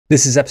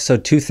This is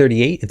episode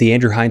 238 of the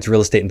Andrew Hines Real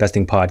Estate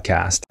Investing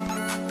Podcast.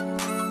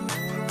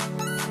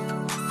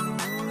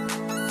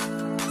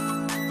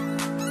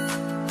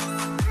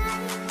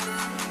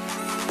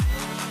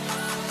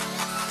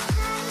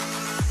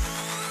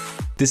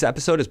 This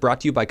episode is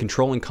brought to you by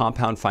Control and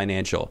Compound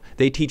Financial.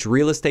 They teach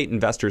real estate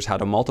investors how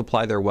to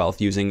multiply their wealth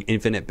using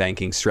infinite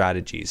banking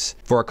strategies.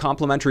 For a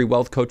complimentary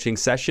wealth coaching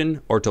session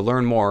or to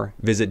learn more,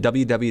 visit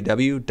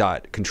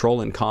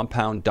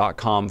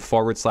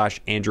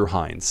www.controlandcompound.com/Andrew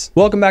Hines.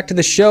 Welcome back to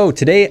the show.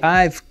 Today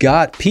I've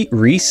got Pete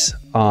Reese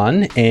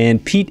on,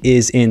 and Pete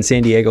is in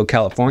San Diego,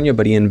 California,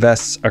 but he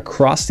invests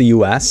across the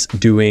US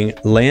doing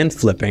land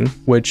flipping,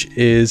 which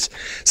is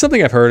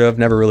something I've heard of,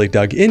 never really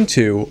dug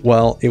into.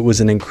 Well, it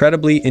was an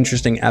incredibly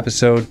interesting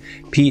episode.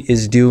 Pete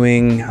is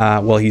doing,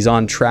 he's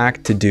on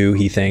track to do,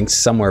 he thinks,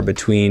 somewhere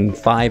between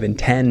 $5 and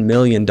 $10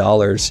 million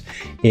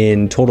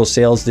in total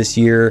sales this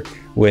year,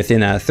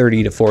 within a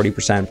 30 to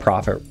 40%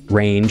 profit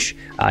range.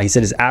 He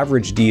said his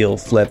average deal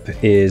flip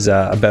is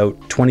about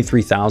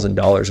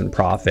 $23,000 in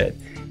profit.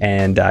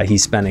 And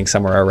he's spending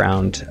somewhere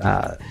around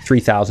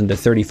 $3,000 to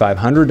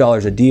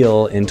 $3,500 a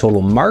deal in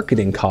total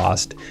marketing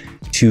cost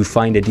to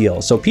find a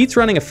deal. So Pete's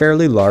running a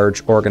fairly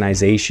large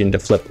organization to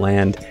flip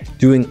land,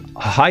 doing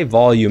high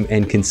volume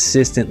and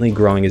consistently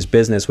growing his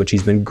business, which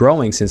he's been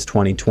growing since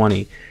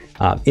 2020.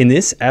 In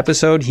this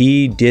episode,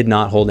 he did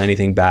not hold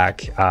anything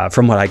back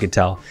from what I could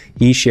tell.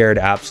 He shared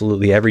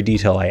absolutely every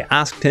detail I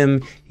asked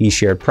him. He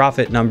shared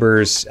profit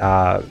numbers,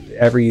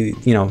 every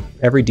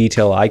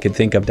detail I could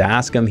think of to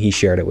ask him. He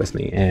shared it with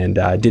me, and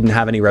didn't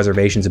have any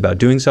reservations about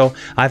doing so.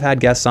 I've had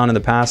guests on in the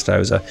past. I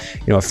was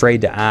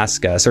afraid to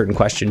ask a certain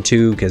question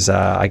too, because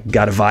I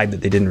got a vibe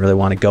that they didn't really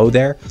want to go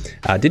there.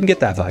 Didn't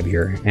get that vibe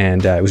here,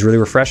 and it was really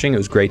refreshing. It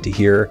was great to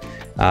hear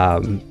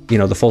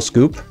the full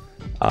scoop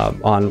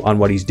on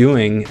what he's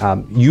doing.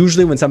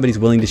 Usually when somebody's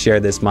willing to share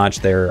this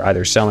much, they're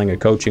either selling a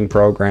coaching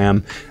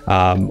program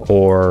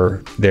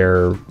or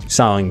they're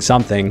selling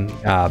something.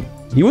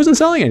 He wasn't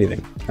selling anything.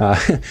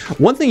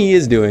 One thing he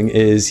is doing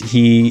is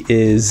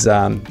he's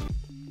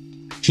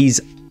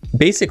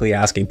basically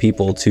asking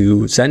people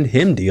to send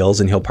him deals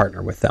and he'll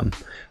partner with them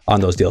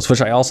on those deals,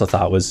 which I also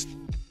thought was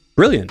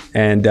brilliant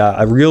and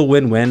a real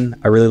win-win.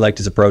 I really liked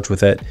his approach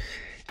with it,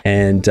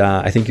 and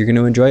I think you're going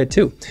to enjoy it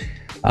too.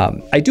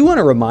 I do want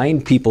to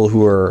remind people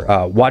who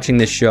are watching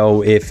this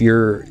show, if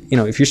you're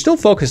still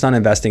focused on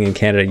investing in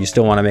Canada, you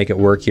still want to make it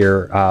work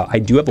here. I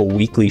do have a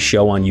weekly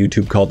show on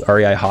YouTube called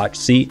REI Hot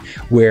Seat,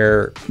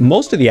 where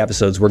most of the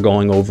episodes we're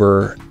going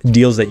over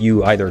deals that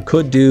you either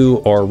could do,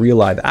 or real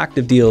live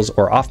active deals,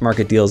 or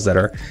off-market deals that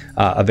are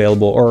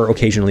available, or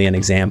occasionally an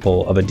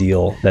example of a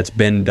deal that's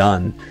been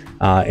done.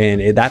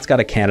 That's got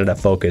a Canada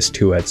focus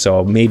to it.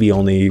 So maybe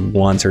only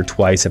once or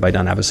twice have I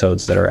done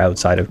episodes that are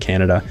outside of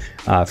Canada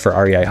for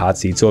REI Hot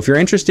Seat. So if you're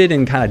interested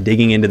in kind of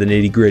digging into the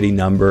nitty gritty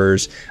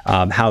numbers,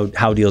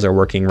 how deals are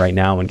working right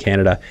now in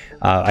Canada,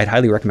 I'd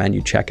highly recommend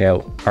you check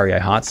out REI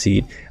Hot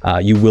Seat.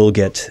 You will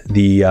get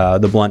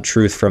the blunt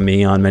truth from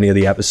me on many of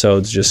the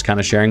episodes, just kind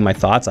of sharing my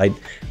thoughts. I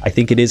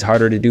think it is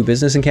harder to do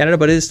business in Canada,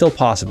 but it is still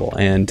possible.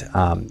 And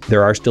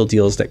there are still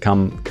deals that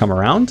come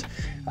around.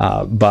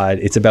 But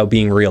it's about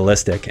being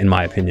realistic, in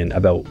my opinion,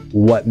 about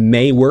what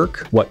may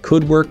work, what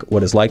could work,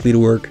 what is likely to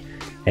work,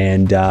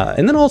 and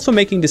then also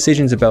making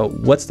decisions about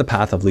what's the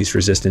path of least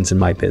resistance in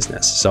my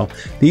business. So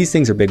these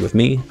things are big with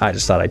me. I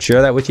just thought I'd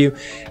share that with you.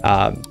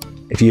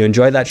 If you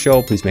enjoyed that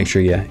show, please make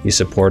sure you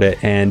support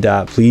it, and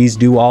please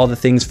do all the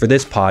things for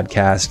this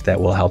podcast that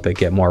will help it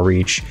get more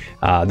reach.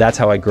 That's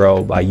how I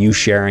grow, by you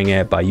sharing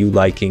it, by you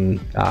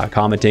liking,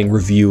 commenting,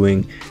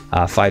 reviewing.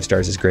 5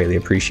 stars is greatly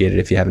appreciated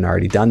if you haven't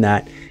already done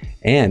that.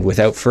 And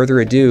without further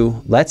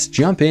ado, let's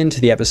jump into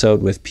the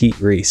episode with Pete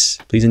Reese.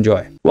 Please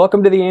enjoy.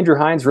 Welcome to the Andrew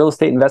Hines Real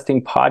Estate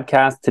Investing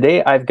Podcast.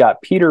 Today, I've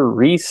got Peter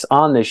Reese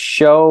on the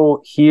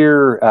show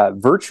here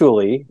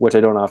virtually, which I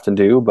don't often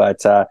do.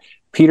 But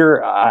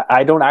Peter,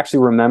 I don't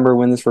actually remember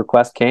when this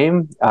request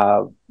came,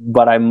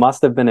 but I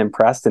must have been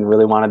impressed and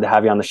really wanted to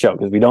have you on the show,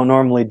 because we don't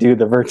normally do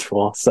the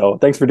virtual. So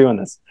thanks for doing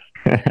this.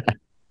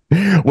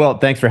 Well,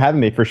 thanks for having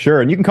me, for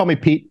sure. And you can call me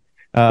Pete.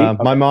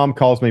 Okay. My mom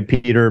calls me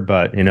Peter,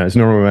 but it's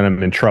normally when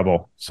I'm in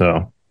trouble.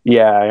 So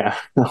yeah.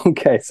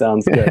 Okay,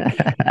 sounds good.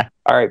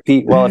 All right,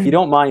 Pete. Well, if you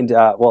don't mind,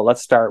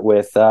 let's start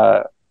with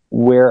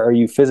where are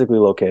you physically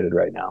located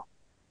right now?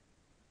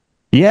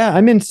 Yeah,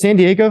 I'm in San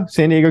Diego,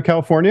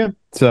 California.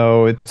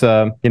 So it's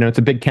it's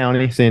a big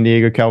county, San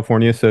Diego,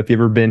 California. So if you've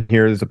ever been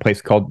here, there's a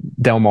place called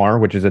Del Mar,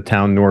 which is a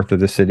town north of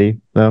the city.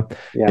 So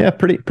yeah,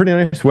 pretty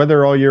nice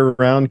weather all year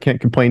round.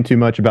 Can't complain too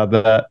much about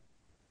that.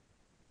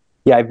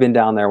 Yeah, I've been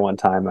down there one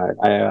time.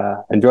 I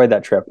enjoyed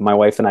that trip. My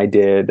wife and I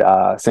did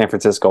San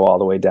Francisco all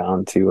the way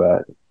down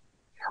to,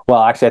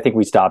 actually, I think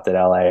we stopped at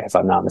LA, if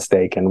I'm not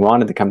mistaken. We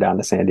wanted to come down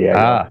to San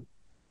Diego.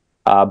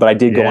 But I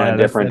did go on a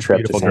different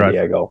trip to San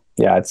Diego.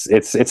 Yeah,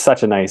 it's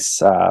such a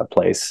nice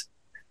place.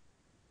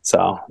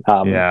 So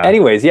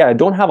anyways, I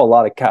don't have a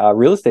lot of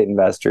real estate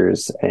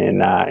investors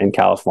in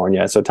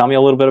California. So tell me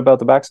a little bit about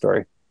the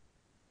backstory.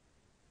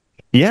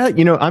 Yeah,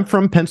 I'm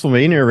from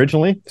Pennsylvania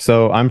originally,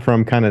 so I'm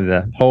from kind of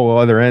the whole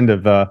other end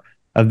of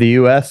the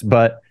U.S.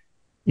 But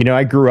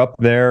I grew up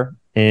there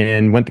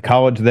and went to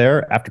college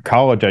there. After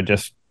college,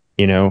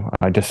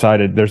 I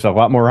decided there's a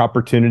lot more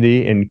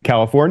opportunity in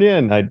California,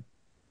 and I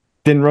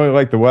didn't really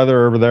like the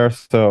weather over there,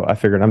 so I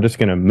figured I'm just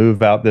going to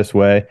move out this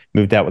way.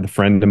 Moved out with a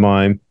friend of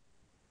mine.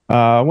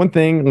 One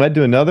thing led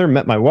to another.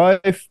 Met my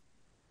wife.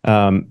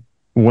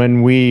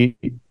 When we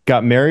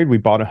got married, we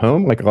bought a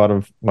home, like a lot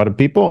of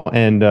people,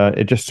 and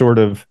it just sort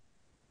of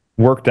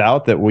worked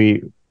out that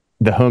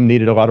the home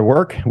needed a lot of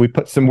work. We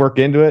put some work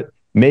into it,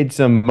 made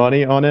some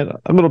money on it,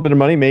 a little bit of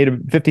money, made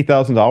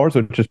 $50,000,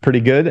 which was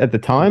pretty good at the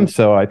time.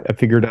 So I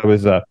figured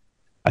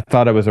I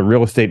thought I was a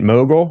real estate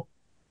mogul,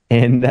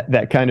 and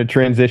that kind of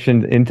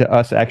transitioned into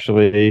us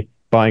actually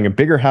buying a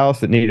bigger house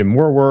that needed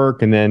more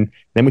work, and then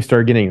we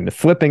started getting into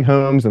flipping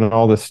homes and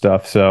all this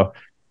stuff. So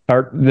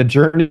the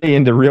journey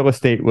into real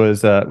estate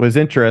was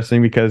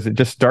interesting because it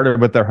just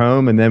started with our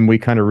home, and then we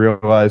kind of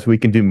realized we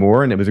can do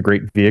more, and it was a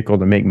great vehicle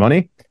to make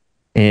money.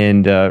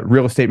 And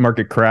real estate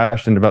market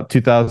crashed in about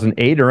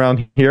 2008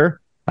 around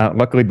here.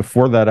 Luckily,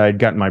 before that, I'd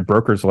gotten my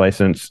broker's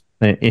license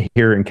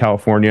here in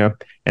California,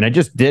 and I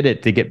just did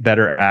it to get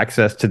better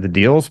access to the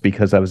deals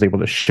because I was able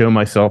to show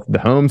myself the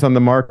homes on the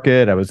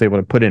market. I was able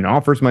to put in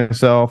offers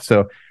myself.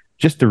 So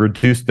just to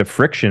reduce the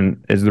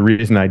friction is the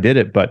reason I did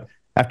it. But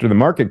after the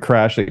market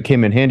crash, it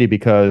came in handy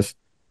because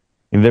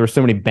there were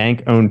so many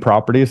bank-owned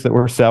properties that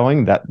were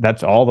selling.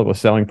 That's all that was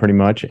selling pretty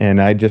much.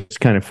 And I just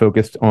kind of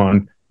focused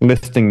on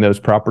listing those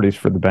properties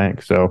for the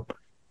bank. So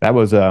that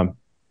was a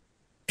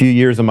few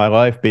years of my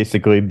life,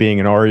 basically being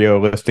an REO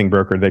listing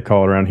broker, they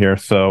call it around here.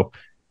 So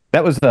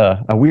that was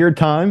a weird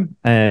time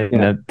and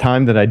a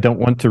time that I don't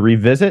want to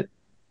revisit.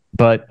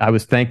 But I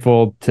was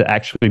thankful to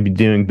actually be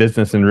doing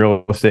business in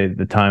real estate at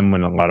the time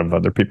when a lot of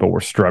other people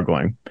were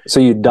struggling. So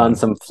you'd done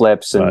some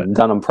flips and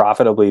done them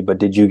profitably, but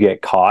did you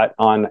get caught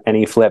on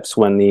any flips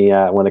when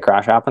the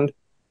crash happened?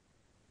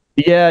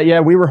 Yeah,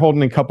 we were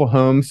holding a couple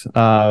homes.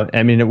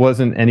 I mean, it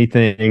wasn't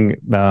anything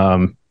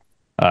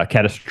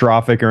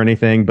catastrophic or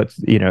anything, but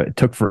it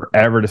took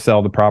forever to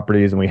sell the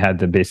properties, and we had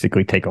to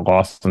basically take a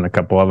loss on a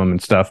couple of them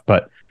and stuff.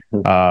 But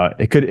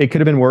it could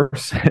have been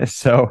worse.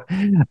 So,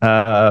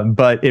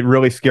 but it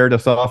really scared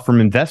us off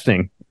from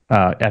investing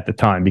at the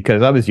time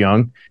because I was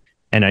young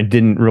and I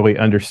didn't really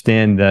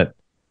understand that,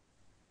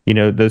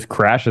 those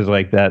crashes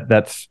like that,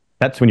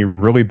 that's when you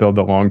really build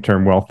the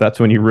long-term wealth. That's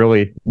when you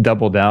really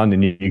double down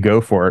and you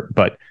go for it.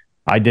 But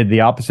I did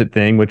the opposite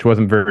thing, which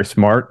wasn't very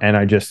smart. And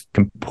I just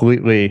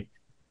completely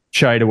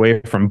shied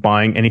away from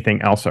buying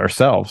anything else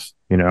ourselves.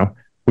 We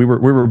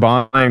were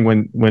buying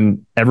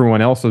when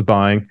everyone else was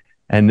buying.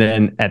 And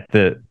then at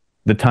the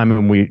time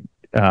when we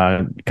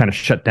kind of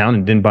shut down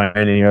and didn't buy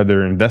any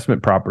other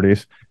investment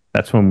properties,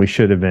 that's when we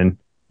should have been,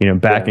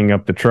 backing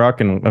up the truck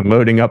and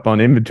loading up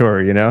on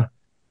inventory,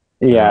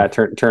 Yeah,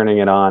 turning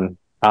it on.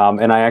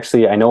 And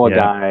I know a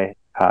guy,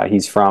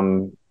 he's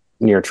from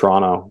near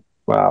Toronto,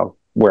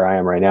 where I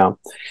am right now.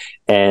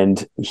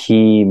 And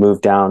he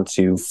moved down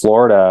to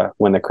Florida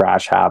when the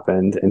crash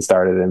happened and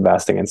started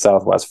investing in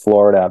Southwest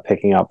Florida,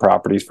 picking up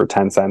properties for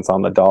 10 cents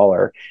on the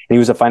dollar. And he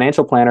was a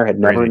financial planner, had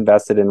never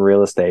invested in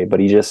real estate, but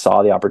he just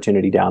saw the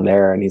opportunity down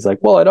there. And he's like,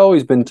 well, I'd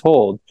always been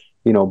told,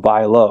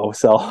 buy low,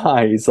 sell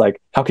high. He's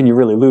like, how can you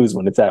really lose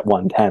when it's at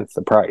 1/10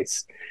 the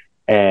price?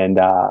 And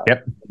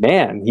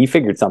man, he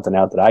figured something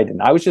out that I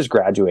didn't. I was just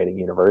graduating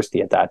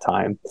university at that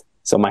time,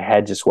 so my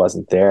head just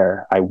wasn't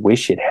there. I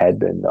wish it had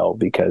been though,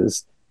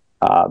 because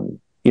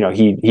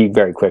he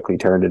very quickly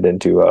turned it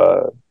into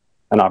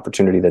an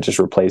opportunity that just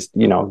replaced.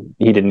 He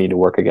didn't need to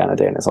work again a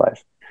day in his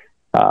life.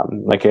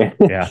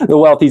 The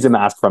wealth he's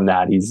amassed from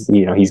that,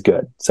 he's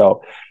good.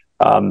 So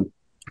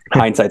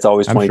hindsight's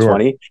always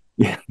 20/20.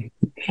 Sure.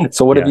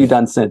 So what have you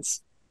done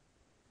since?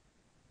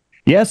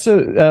 Yeah,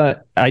 so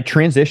I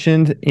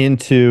transitioned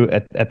into,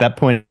 at that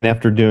point,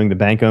 after doing the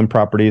bank-owned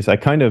properties, I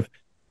kind of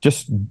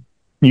just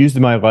used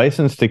my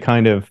license to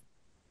kind of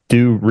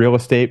do real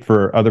estate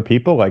for other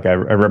people. Like I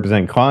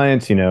represent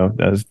clients,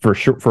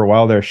 for a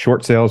while there,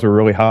 short sales were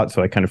really hot.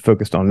 So I kind of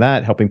focused on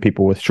that, helping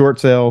people with short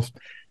sales.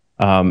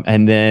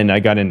 And then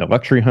I got into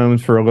luxury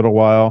homes for a little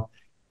while.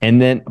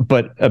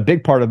 But a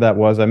big part of that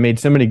was I made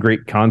so many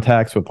great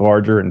contacts with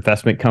larger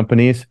investment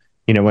companies,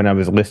 when I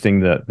was listing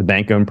the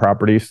bank-owned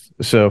properties.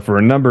 So for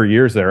a number of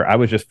years there, I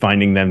was just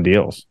finding them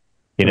deals.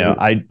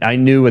 I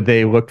knew what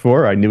they looked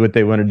for. I knew what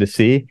they wanted to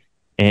see.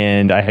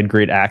 And I had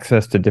great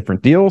access to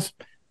different deals.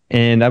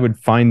 And I would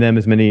find them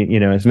as many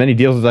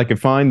deals as I could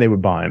find, they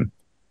would buy them.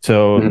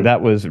 So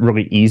that was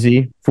really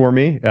easy for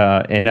me.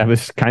 And I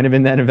was kind of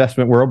in that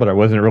investment world, but I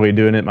wasn't really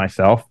doing it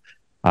myself.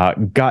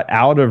 Got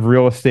out of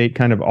real estate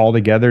kind of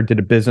altogether, did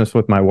a business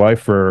with my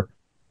wife for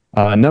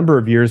a number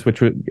of years,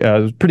 which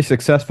was pretty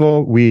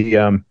successful.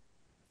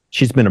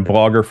 She's been a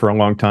blogger for a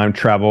long time,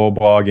 travel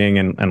blogging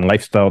and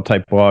lifestyle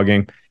type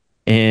blogging.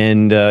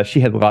 And she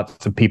had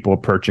lots of people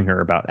approaching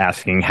her about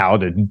asking how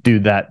to do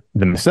that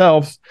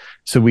themselves.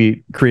 So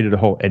we created a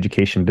whole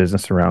education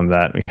business around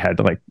that. We had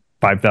like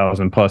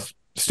 5,000 plus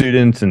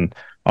students and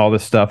all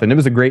this stuff. And it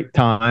was a great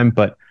time,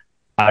 but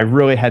I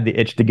really had the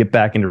itch to get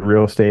back into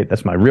real estate.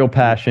 That's my real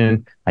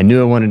passion. I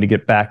knew I wanted to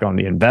get back on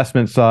the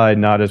investment side,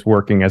 not as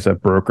working as a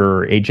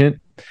broker or agent.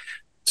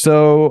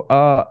 So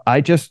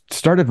I just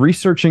started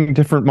researching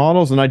different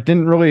models, and I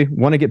didn't really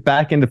want to get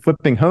back into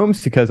flipping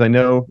homes because I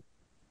knew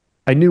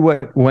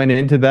what went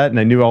into that, and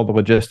I knew all the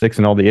logistics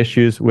and all the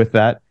issues with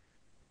that.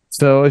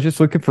 So I was just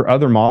looking for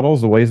other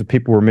models, the ways that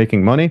people were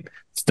making money,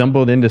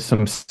 stumbled into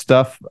some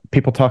stuff,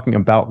 people talking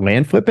about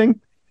land flipping.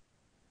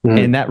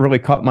 And that really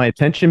caught my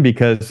attention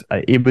because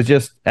it was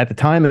just, at the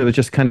time, it was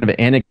just kind of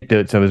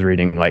anecdotes I was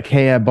reading, like,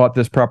 hey, I bought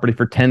this property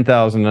for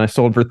 $10,000 and I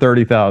sold for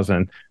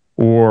 $30,000,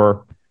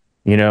 or,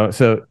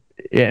 so,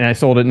 and I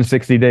sold it in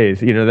 60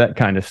 days, that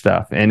kind of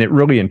stuff. And it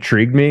really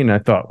intrigued me. And I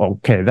thought, well,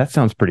 okay, that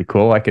sounds pretty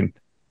cool. I can,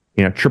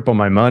 triple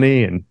my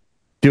money and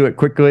do it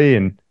quickly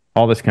and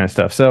all this kind of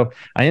stuff. So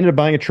I ended up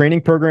buying a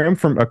training program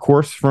from a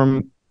course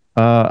from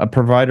a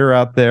provider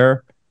out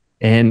there,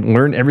 and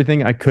learned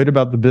everything I could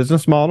about the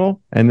business model.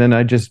 And then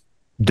I just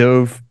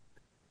dove,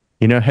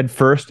 head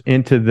first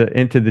into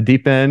the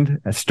deep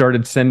end. I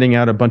started sending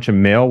out a bunch of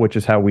mail, which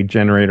is how we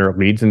generate our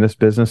leads in this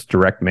business,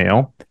 direct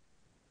mail.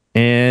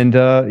 And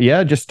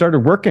just started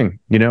working.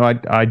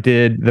 I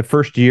did the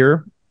first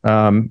year,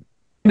 end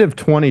of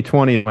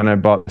 2020, when I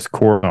bought this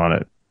course on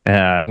it,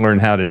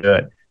 learned how to do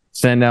it.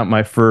 Send out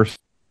my first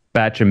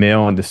batch of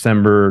mail in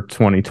December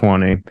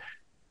 2020.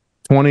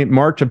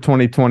 March of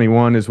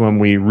 2021 is when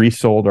we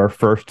resold our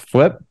first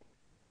flip.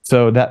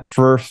 So that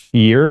first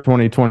year,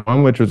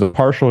 2021, which was a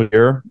partial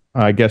year,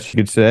 I guess you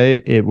could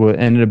say, it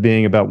ended up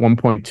being about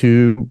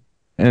 1.2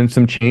 and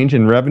some change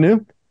in revenue,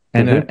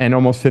 and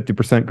almost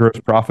 50% gross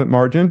profit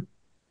margin.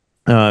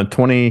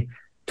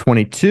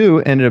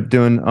 2022 ended up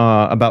doing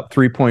about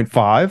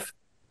 3.5,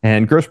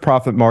 and gross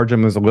profit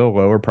margin was a little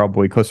lower,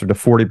 probably closer to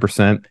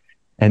 40%.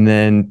 And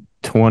then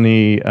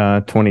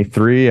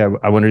 2023, I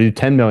want to do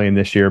 10 million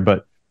this year,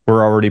 but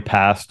we're already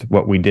past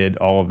what we did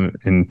all of them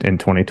in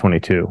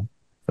 2022.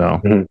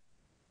 So, you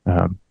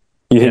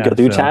think you'll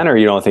do 10, or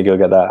you don't think you'll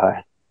get that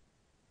high?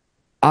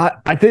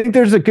 I think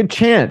there's a good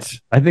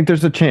chance.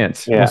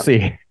 Yeah. We'll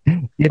see.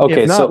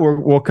 If not,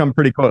 we'll come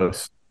pretty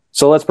close.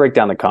 So let's break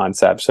down the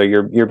concept. So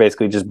you're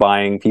basically just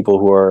buying people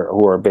who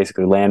are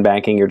basically land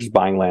banking. You're just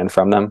buying land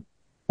from them.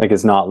 Like,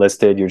 it's not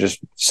listed. You're just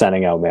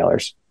sending out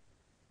mailers.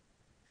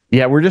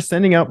 Yeah, we're just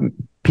sending out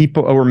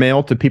people or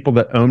mail to people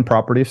that own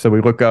property. So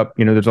we look up,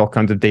 there's all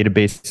kinds of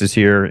databases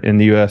here in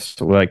the US,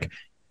 like,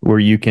 where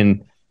you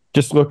can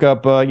just look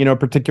up, a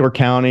particular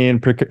county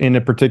in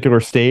a particular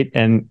state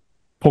and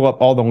pull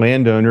up all the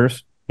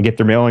landowners and get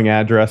their mailing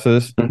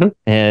addresses.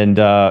 And,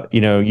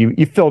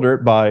 you filter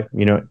it by,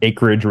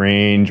 acreage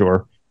range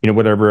or,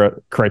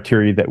 whatever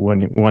criteria that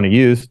we want to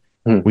use.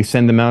 We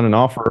send them out an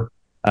offer,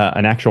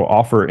 an actual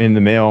offer in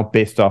the mail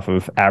based off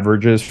of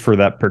averages for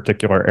that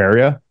particular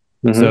area.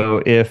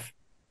 So if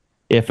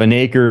an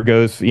acre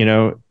goes,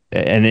 an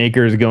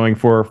acre is going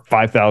for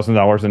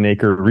 $5,000 an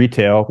acre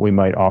retail, we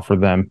might offer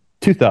them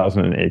 $2,000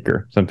 an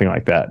acre, something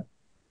like that.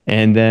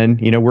 And then,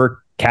 we're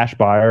cash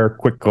buyer,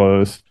 quick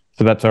close.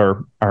 So that's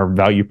our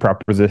value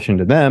proposition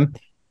to them.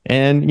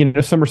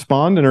 And, some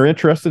respond and are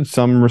interested.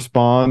 Some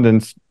respond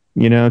and,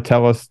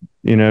 tell us,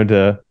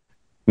 to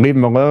leave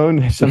them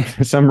alone.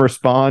 Some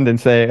respond and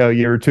say, oh,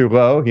 you're too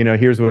low.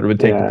 Here's what it would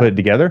take to put it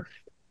together.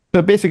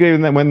 So basically,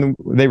 when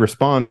they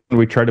respond,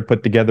 we try to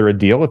put together a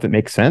deal if it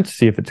makes sense,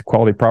 see if it's a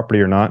quality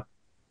property or not,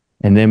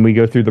 and then we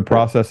go through the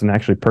process and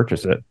actually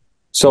purchase it.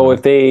 So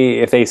if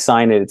they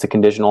sign it, it's a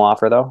conditional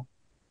offer, though?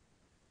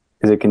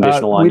 Is it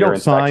conditional on your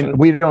inspection?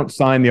 We don't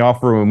sign the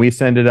offer when we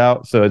send it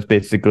out, so it's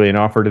basically an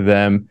offer to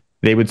them.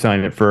 They would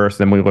sign it first,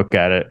 then we look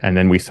at it, and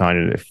then we sign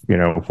it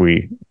if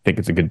we think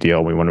it's a good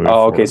deal. We want to.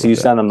 Oh, okay. So you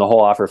send them the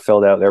whole offer,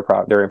 filled out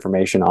their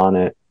information on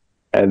it,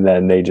 and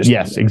then they just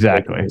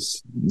exactly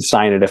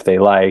sign it if they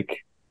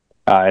like,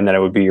 and then it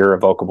would be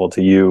irrevocable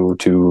to you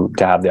to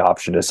have the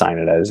option to sign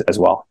it as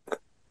well.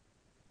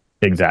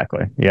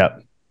 Exactly.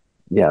 Yep.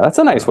 Yeah, that's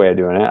a nice way of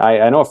doing it.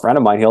 I know a friend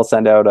of mine, he'll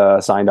send out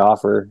a signed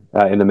offer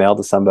in the mail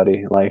to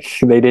somebody. Like,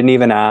 they didn't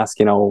even ask,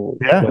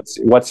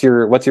 what's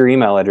your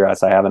email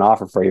address? I have an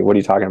offer for you. What are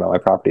you talking about? My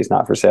property's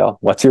not for sale.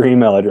 What's your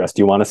email address?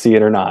 Do you want to see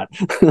it or not?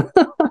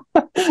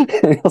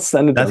 He'll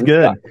send it. That's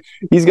good.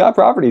 He's got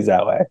properties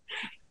that way.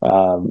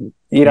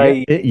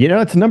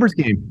 It's a numbers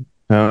game.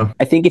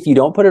 I think if you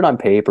don't put it on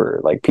paper,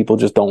 like, people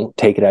just don't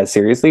take it as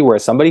seriously.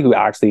 Whereas somebody who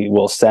actually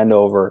will send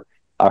over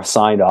a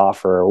signed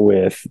offer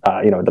with,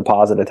 a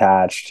deposit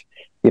attached,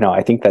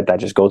 I think that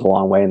just goes a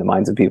long way in the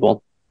minds of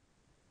people.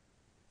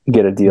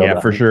 Get a deal. Yeah,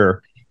 done. For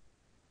sure.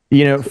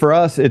 For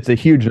us, it's a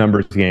huge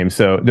numbers game.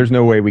 So there's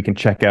no way we can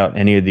check out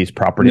any of these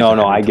properties.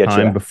 No, I get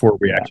you. Before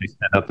we actually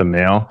send out the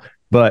mail.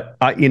 But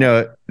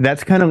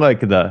that's kind of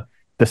like the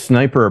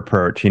sniper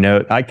approach.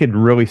 I could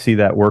really see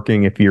that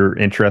working if you're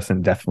interested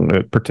in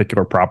definitely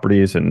particular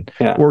properties,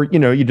 or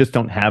you just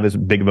don't have as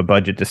big of a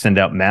budget to send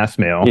out mass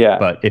mail.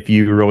 But if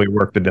you really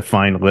work the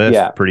defined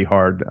list pretty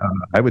hard,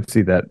 I would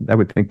see that. I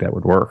would think that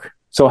would work.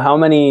 So how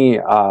many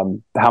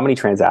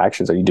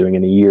transactions are you doing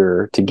in a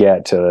year to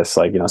get to this,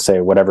 like, say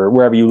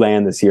wherever you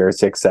land this year,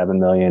 6, 7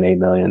 million, 8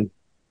 million?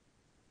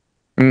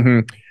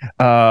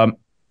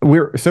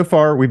 So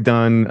far we've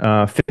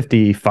done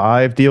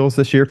 55 deals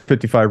this year,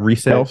 55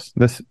 resales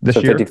this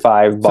so year.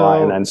 55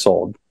 bought and then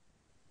sold.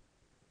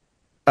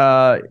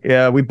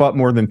 Yeah, we bought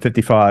more than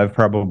 55,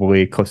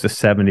 probably close to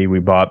 70 we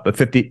bought, but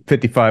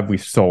 55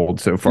 we've sold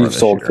so far. You've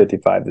sold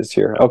 55 this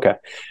year. Okay.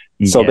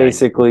 So Yeah,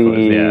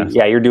 basically,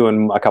 yeah, you're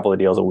doing a couple of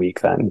deals a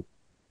week then.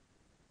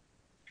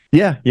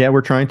 Yeah,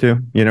 we're trying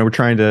to, we're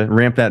trying to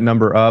ramp that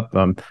number up.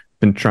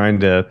 Been trying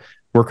to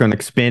work on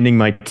expanding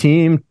my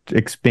team,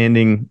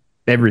 expanding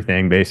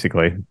everything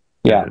basically.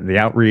 Yeah. The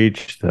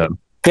outreach,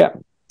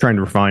 trying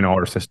to refine all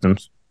our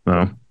systems.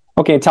 So.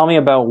 Okay, tell me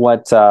about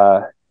what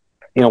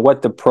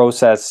what the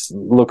process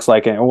looks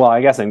like. And well,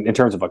 I guess in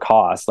terms of a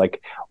cost,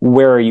 like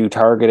where are you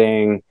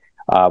targeting?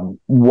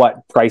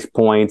 What price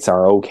points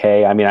are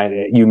okay? I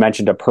mean, you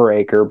mentioned a per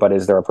acre, but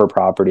is there a per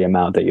property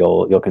amount that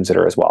you'll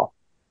consider as well?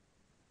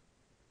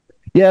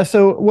 Yeah,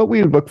 so what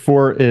we look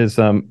for is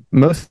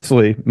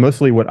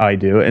mostly what I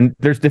do, and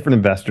there's different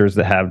investors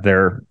that have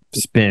their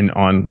spin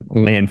on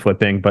land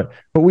flipping, but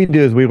what we do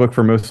is we look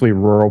for mostly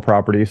rural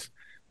properties.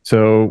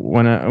 So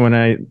when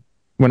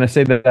I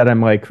say that,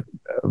 I'm like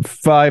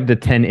 5 to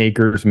 10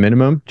 acres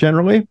minimum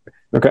generally,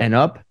 and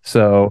up.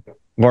 So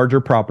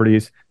larger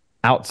properties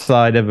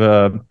outside of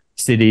a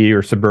city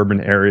or suburban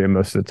area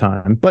most of the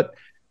time, but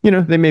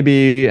they may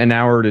be an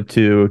hour to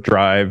 2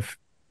 drive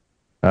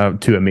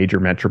to a major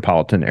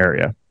metropolitan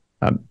area.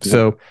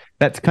 So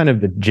that's kind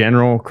of the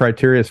general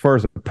criteria. As far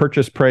as the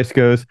purchase price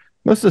goes,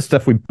 most of the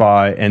stuff we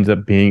buy ends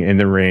up being in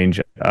the range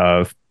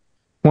of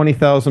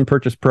 20,000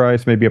 purchase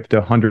price, maybe up to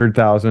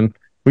 100,000.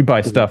 We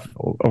buy stuff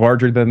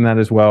larger than that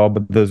as well,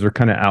 but those are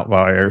kind of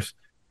outliers.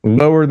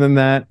 Lower than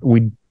that,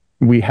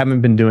 we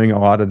haven't been doing a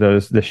lot of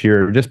those this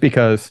year, just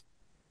because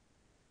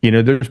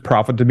there's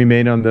profit to be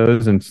made on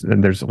those, and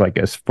there's, like,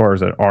 as far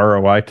as an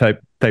ROI type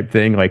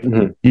thing, like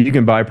you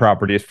can buy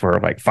properties for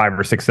like 5,000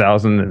 or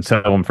 6,000 and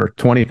sell them for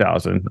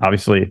 20,000.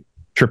 Obviously,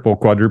 triple,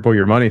 quadruple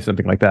your money,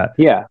 something like that.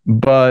 Yeah,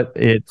 but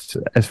it's,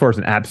 as far as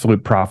an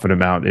absolute profit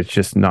amount, it's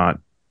just not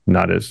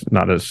as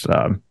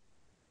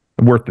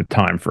worth the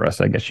time for us,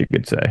 I guess you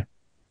could say.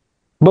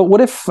 But what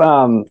if,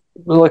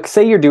 like,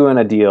 say you're doing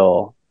a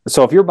deal.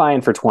 So if you're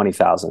buying for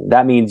 20,000,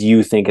 that means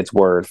you think it's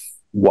worth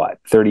what,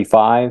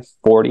 35,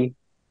 40?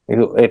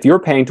 If you're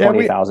paying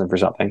 20,000 for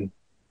something.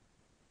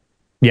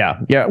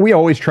 Yeah, we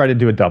always try to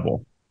do a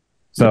double.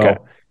 So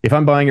if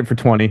I'm buying it for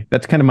 20,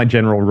 that's kind of my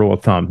general rule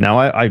of thumb. Now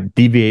I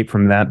deviate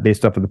from that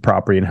based off of the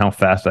property and how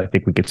fast I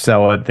think we could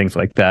sell it, things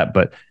like that.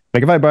 But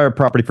like if I buy a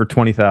property for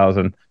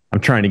 20,000, I'm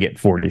trying to get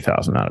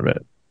 40,000 out of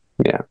it.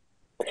 Yeah.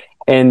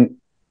 And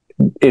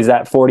is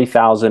that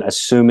 40,000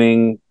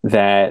 assuming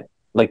that,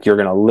 like, you're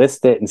going to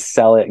list it and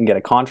sell it and get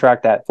a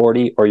contract at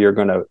 40, or you're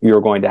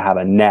going to have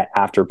a net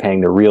after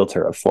paying the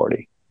realtor of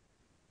 40?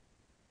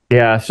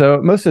 Yeah,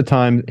 so most of the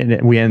time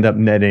we end up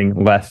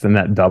netting less than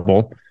that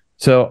double.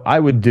 So I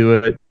would do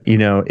it,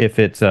 if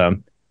it's,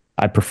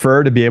 I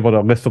prefer to be able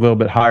to list a little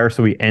bit higher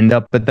so we end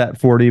up at that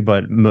 40,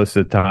 but most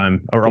of the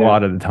time, or a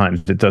lot of the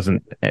times, it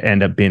doesn't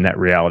end up being that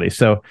reality.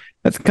 So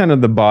that's kind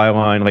of the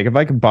byline. Like if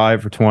I could buy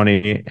it for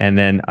 20 and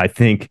then I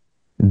think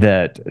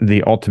that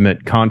the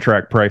ultimate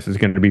contract price is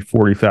going to be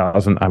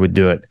 40,000, I would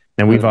do it.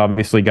 And we've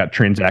obviously got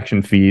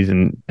transaction fees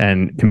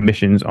and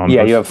commissions on you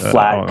have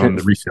flat on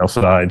the resale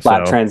side,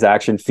 flat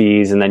transaction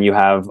fees, and then you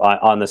have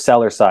on the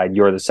seller side,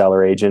 you're the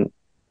seller agent,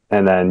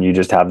 and then you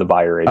just have the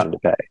buyer agent to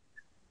pay.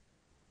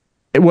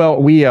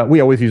 Well, we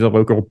always use a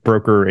local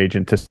broker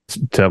agent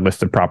to list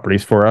the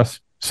properties for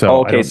us.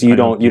 So so you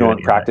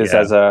don't practice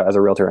as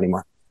a realtor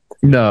anymore?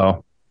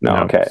 No.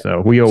 Okay. So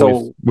we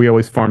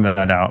always farm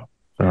that out.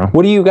 So.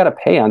 What do you got to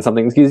pay on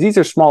something? Because these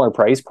are smaller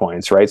price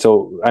points, right?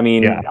 So, I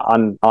mean,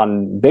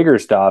 on bigger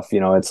stuff,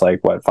 it's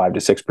like what, 5 to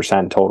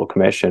 6% total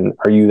commission.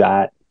 Are you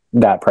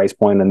that price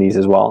point on these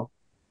as well?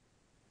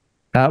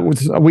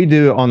 We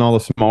do on all the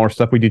smaller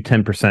stuff. We do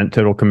 10%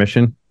 total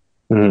commission.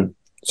 Mm-hmm.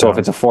 So if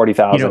it's a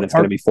 40,000, it's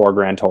going to be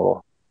 $4,000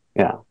 total.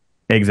 Yeah,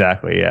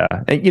 exactly. Yeah,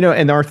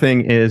 and our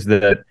thing is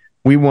that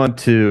we want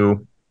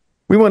to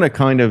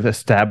kind of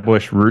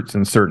establish roots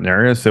in certain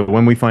areas. So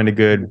when we find a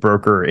good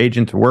broker or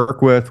agent to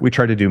work with, we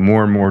try to do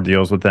more and more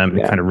deals with them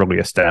and kind of really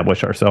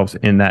establish ourselves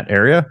in that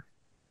area.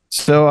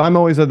 So I'm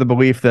always of the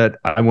belief that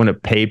I want to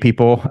pay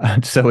people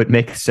so it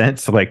makes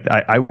sense. Like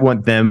I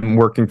want them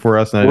working for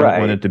us, and I don't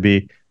want it to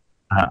be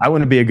I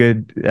want to be a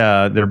good,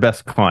 their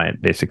best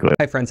client, basically.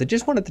 Hi, friends. I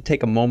just wanted to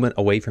take a moment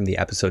away from the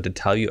episode to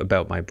tell you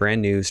about my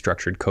brand new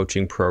structured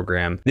coaching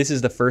program. This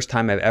is the first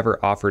time I've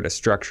ever offered a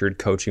structured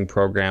coaching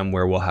program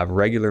where we'll have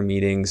regular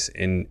meetings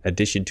in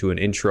addition to an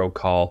intro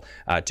call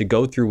to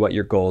go through what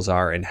your goals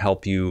are and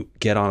help you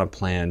get on a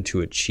plan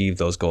to achieve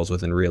those goals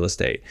within real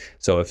estate.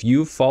 So if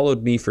you've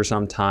followed me for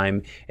some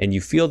time and you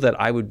feel that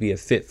I would be a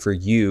fit for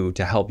you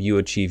to help you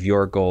achieve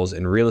your goals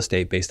in real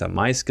estate based on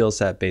my skill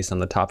set, based on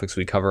the topics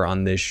we cover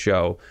on this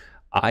show,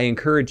 I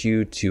encourage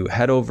you to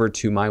head over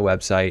to my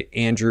website,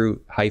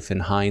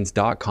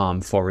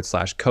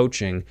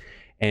 andrew-hines.com/coaching,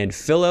 and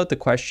fill out the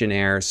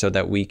questionnaire so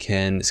that we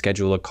can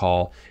schedule a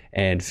call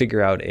and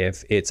figure out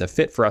if it's a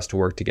fit for us to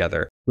work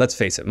together. Let's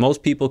face it,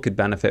 most people could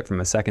benefit from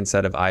a second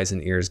set of eyes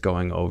and ears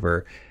going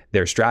over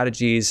their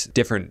strategies,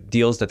 different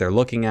deals that they're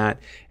looking at,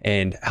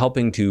 and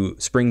helping to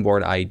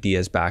springboard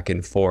ideas back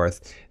and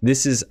forth.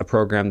 This is a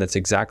program that's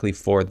exactly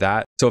for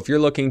that. So if you're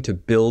looking to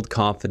build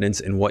confidence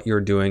in what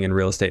you're doing in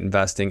real estate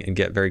investing and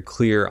get very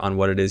clear on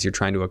what it is you're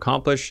trying to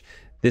accomplish,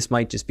 this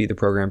might just be the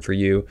program for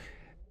you.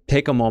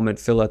 Take a moment,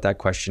 fill out that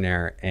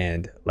questionnaire,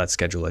 and let's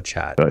schedule a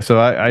chat. So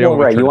I well,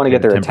 right, you want to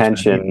get their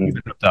attention.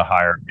 Even up to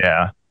higher,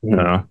 yeah.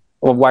 Mm-hmm.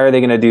 Well, why are they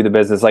going to do the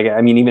business? Like,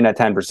 I mean, even at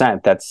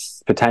 10%,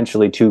 that's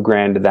potentially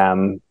 $2,000 to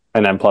them,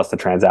 and then plus the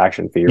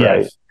transaction fee,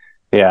 right?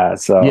 Yeah.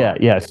 So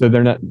yeah. So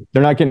they're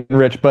not getting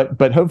rich,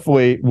 but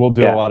hopefully we'll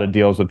do a lot of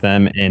deals with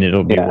them, and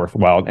it'll be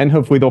worthwhile. And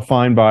hopefully they'll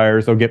find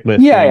buyers, they'll get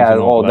listings. Yeah.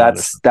 Well,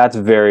 that's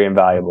very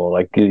invaluable.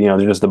 Like, you know,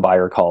 just the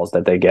buyer calls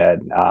that they get.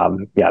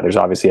 There's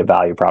obviously a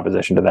value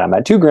proposition to them.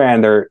 At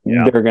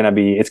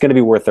 $2,000, it's going to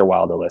be worth their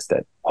while to list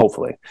it,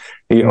 hopefully,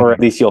 or at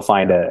least you'll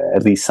find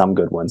at least some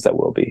good ones that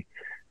will be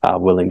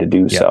willing to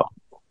do so.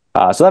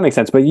 So that makes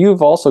sense. But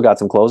you've also got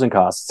some closing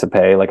costs to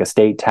pay, like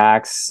estate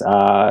tax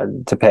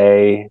to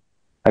pay.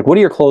 Like, what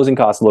do your closing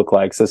costs look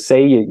like? So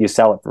say you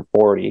sell it for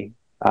 40,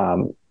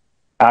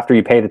 after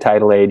you pay the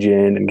title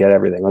agent and get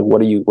everything, like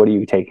what are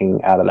you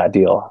taking out of that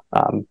deal?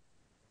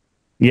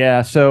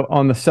 So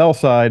on the sell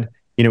side,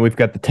 you know, we've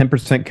got the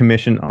 10%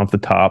 commission off the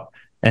top,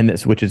 and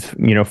which is,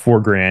 you know,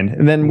 $4,000.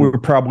 And then we're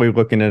probably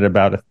looking at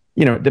about,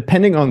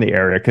 depending on the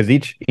area, because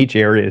each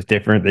area is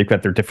different. They've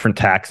got their different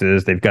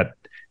taxes, they've got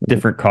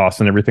different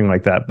costs and everything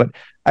like that. But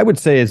I would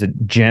say as a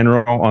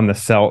general on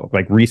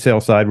the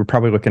resale side, we're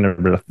probably looking at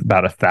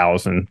about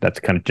 $1,000. That's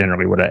kind of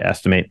generally what I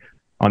estimate.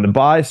 On the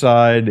buy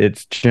side,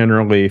 it's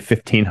generally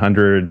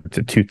 $1,500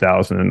 to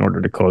 $2,000 in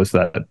order to close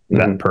that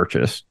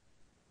purchase.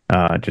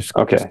 Just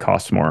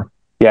costs more.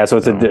 Yeah, so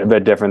it's a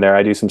bit different there.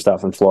 I do some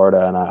stuff in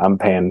Florida, and I'm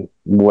paying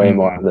way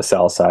more on the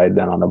sell side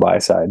than on the buy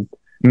side.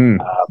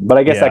 But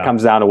I guess that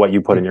comes down to what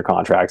you put in your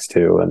contracts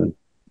too, and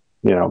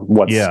you know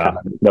what's kind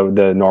of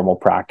the normal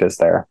practice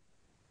there.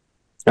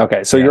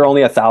 Okay, so you're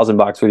only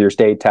 $1,000 with your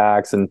state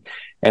tax and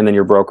then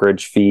your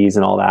brokerage fees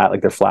and all that, like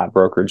their flat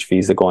brokerage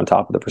fees that go on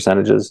top of the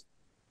percentages.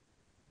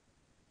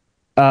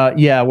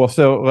 Well,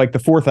 so like the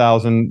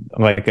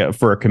 $4,000,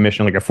 for a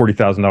commission, like a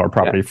 $40,000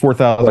 property,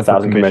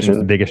 $4,000 commission is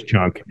the biggest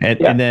chunk,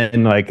 and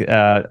then like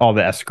all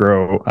the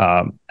escrow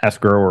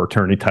or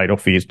attorney title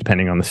fees,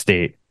 depending on the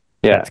state.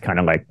 That's kind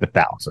of like the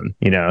 $1,000.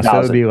 You know, so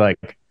it'd be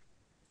like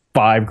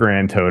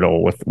 $5,000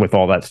 total with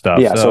all that stuff.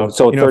 Yeah, so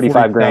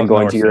 $35,000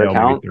 going to your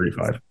account.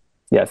 35.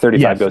 Yeah,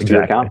 35 goes to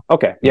your account.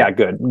 Okay,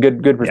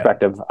 good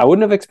perspective. I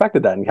wouldn't have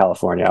expected that in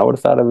California. I would have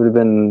thought it would have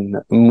been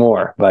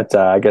more, but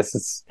I guess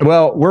it's.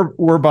 Well,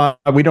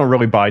 we don't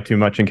really buy too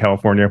much in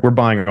California. We're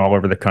buying all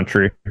over the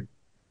country.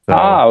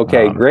 So,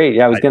 great.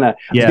 Yeah, I was gonna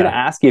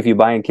ask you if you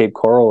buy in Cape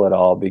Coral at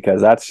all, because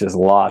that's just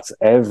lots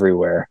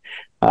everywhere.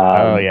 There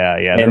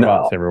are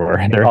lots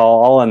everywhere. They're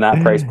all in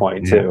that price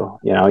point too.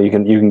 You know, you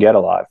can get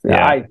a lot. You're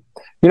not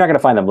going to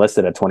find them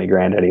listed at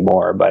 $20,000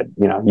 anymore, but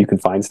you know, you can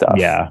find stuff.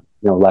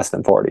 Less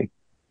than 40.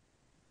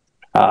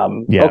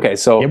 Okay,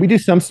 so we do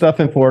some stuff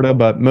in Florida,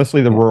 but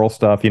mostly the rural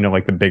stuff. You know,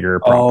 like the bigger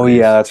properties. Oh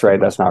yeah, that's right.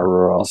 That's not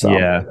rural. So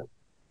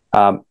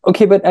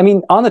okay, but I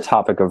mean, on the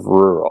topic of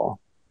rural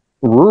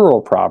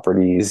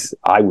properties,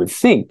 I would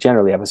think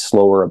generally have a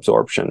slower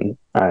absorption,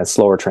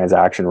 slower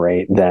transaction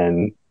rate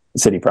than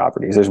city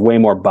properties. There's way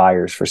more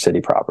buyers for city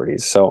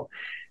properties. So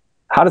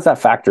how does that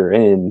factor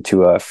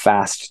into a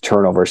fast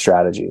turnover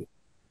strategy?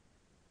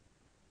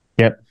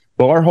 Yep.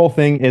 Well, our whole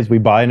thing is we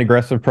buy an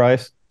aggressive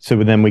price,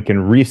 so then we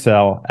can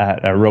resell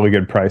at a really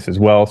good price as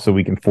well, so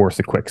we can force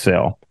a quick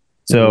sale.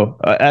 So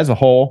as a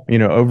whole, you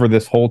know, over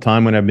this whole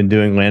time when I've been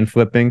doing land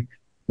flipping,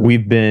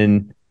 we've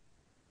been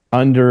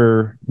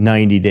under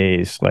 90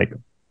 days, like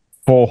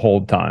full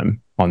hold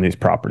time on these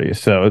properties.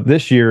 So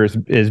this year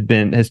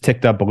has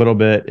ticked up a little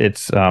bit.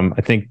 It's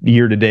I think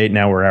year to date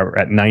now we're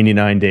at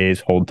 99 days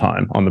hold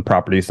time on the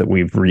properties that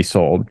we've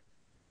resold.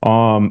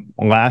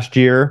 Last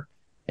year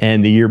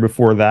and the year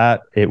before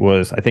that,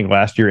 I think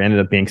last year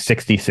ended up being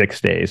 66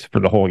 days for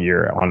the whole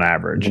year on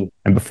average,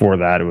 and before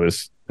that it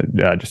was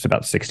just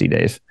about 60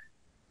 days.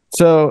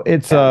 So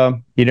it's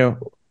you know,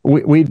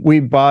 we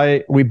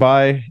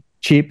buy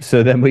cheap,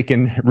 so then we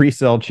can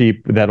resell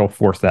cheap. That'll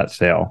force that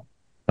sale.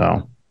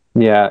 So.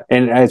 Yeah,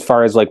 and as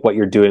far as like what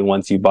you're doing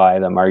once you buy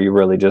them, are you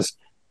really just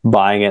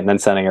buying it and then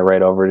sending it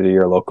right over to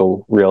your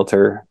local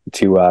realtor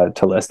to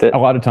list it? A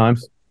lot of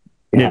times.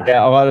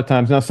 Yeah, a lot of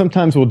times. Now,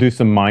 sometimes we'll do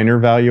some minor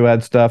value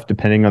add stuff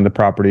depending on the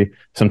property.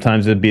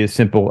 Sometimes it'd be as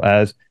simple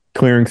as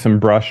clearing some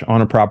brush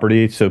on a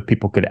property so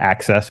people could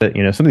access it.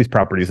 You know, some of these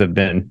properties have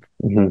been,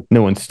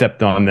 no one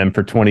stepped on them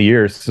for 20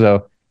 years.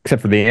 So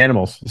except for the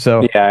animals.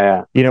 So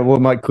we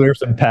might clear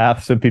some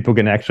paths so people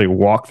can actually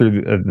walk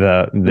through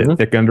the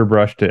thick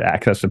underbrush to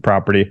access the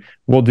property.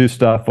 We'll do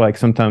stuff like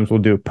sometimes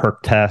we'll do a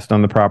perk test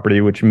on the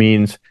property, which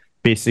means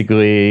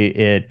basically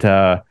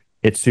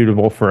it's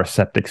suitable for a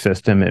septic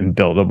system and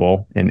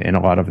buildable in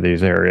a lot of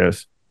these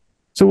areas.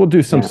 So we'll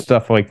do some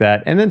stuff like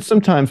that. And then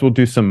sometimes we'll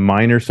do some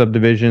minor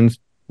subdivisions,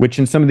 which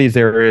in some of these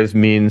areas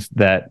means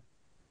that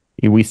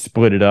we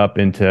split it up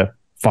into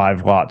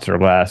 5 lots or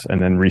less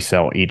and then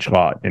resell each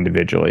lot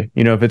individually.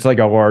 If it's like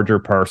a larger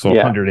parcel,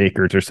 100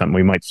 acres or something,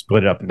 we might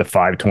split it up into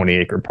 5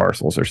 20-acre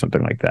parcels or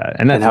something like that.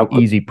 And that's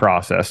an easy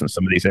process in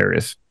some of these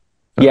areas.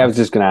 Yeah, I was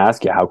just going to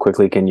ask you, how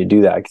quickly can you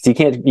do that? Because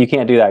you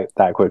can't do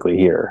that quickly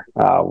here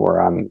where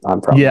I'm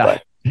from. Yeah.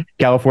 But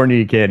California,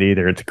 you can't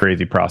either. It's a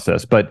crazy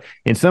process. But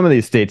in some of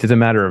these states, it's a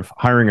matter of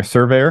hiring a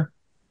surveyor.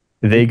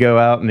 They go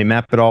out and they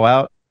map it all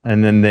out,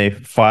 and then they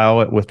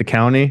file it with the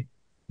county,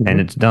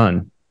 and it's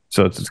done.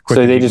 So it's as quick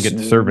as you can get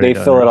the survey done.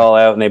 They fill it all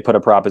out and they put a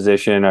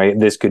proposition. Or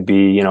this could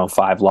be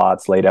 5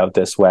 lots laid out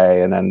this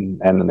way, and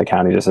then the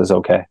county just says,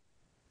 okay,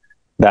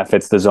 that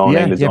fits the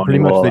zoning. Yeah, pretty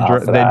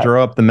much. They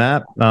draw up the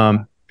map.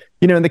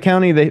 In the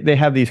county, they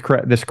have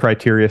this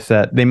criteria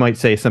set. They might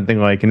say something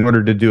like, in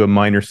order to do a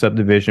minor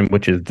subdivision,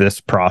 which is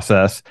this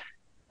process,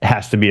 it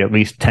has to be at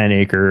least 10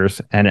 acres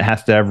and it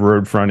has to have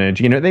road frontage.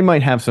 They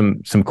might have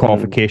some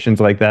qualifications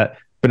like that,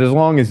 but as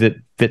long as it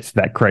fits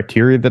that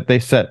criteria that they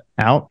set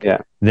out,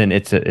 then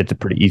it's a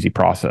pretty easy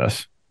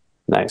process.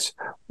 Nice.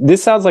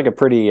 This sounds like a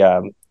pretty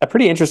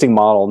interesting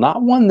model.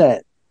 Not one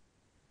that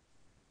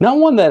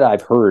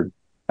I've heard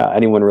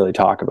anyone really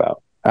talk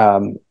about.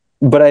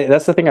 But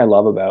that's the thing I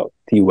love about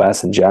the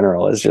US in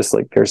general, is just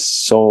like there's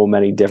so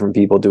many different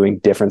people doing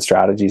different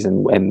strategies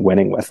and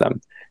winning with them.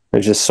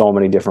 There's just so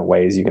many different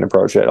ways you can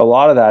approach it. A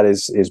lot of that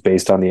is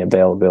based on the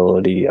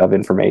availability of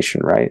information,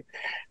 right?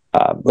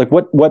 Like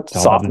what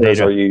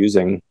softwares are you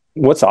using?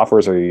 What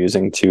softwares are you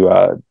using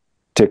to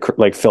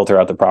like filter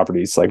out the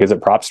properties? Like, is it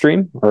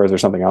PropStream or is there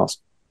something else?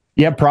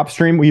 Yeah,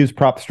 PropStream. We use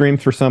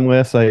PropStream for some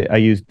lists. I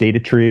use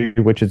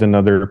DataTree, which is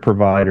another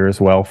provider as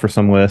well for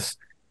some lists.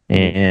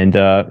 And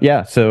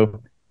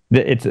so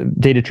it's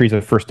DataTree is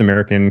a first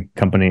American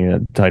company, a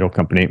title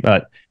company,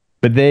 but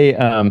they,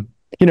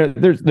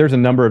 there's a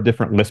number of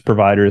different list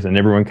providers, and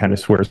everyone kind of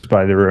swears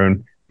by their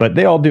own, but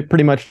they all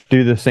pretty much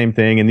do the same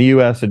thing. In the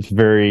U.S., it's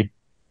very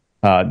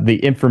the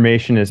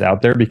information is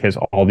out there because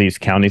all these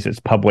counties, it's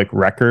public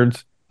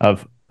records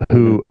of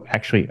who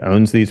actually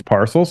owns these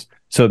parcels,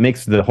 so it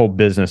makes the whole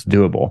business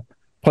doable.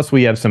 Plus,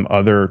 we have some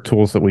other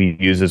tools that we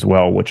use as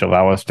well, which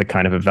allow us to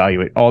kind of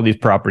evaluate all these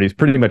properties.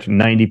 Pretty much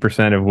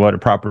 90% of what a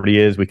property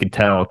is, we can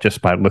tell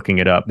just by looking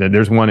it up.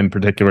 There's one in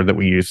particular that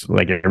we use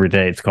like every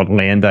day. It's called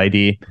Land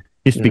ID. It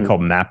used to be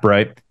called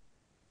MapRight.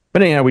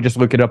 But anyhow, we just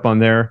look it up on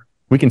there.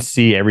 We can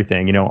see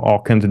everything,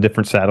 all kinds of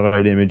different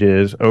satellite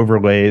images,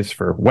 overlays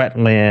for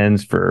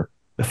wetlands, for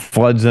the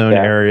flood zone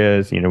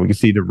areas. We can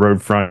see the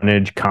road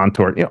frontage,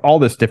 contour, all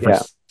this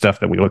different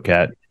stuff that we look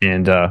at.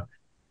 And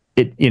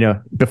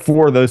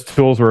before those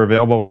tools were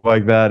available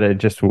like that, it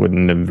just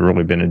wouldn't have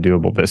really been a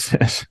doable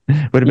business.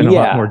 It would have been a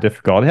lot more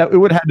difficult. It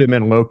would have had to have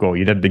been local.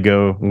 You'd have to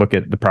go look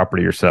at the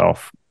property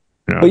yourself.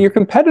 But your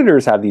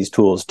competitors have these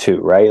tools too,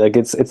 right? Like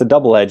it's a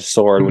double-edged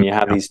sword. When you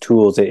have these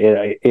tools,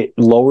 it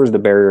lowers the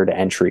barrier to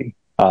entry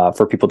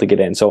for people to get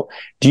in. So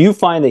do you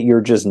find that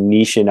you're just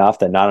niche enough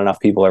that not enough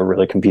people are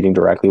really competing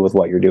directly with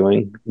what you're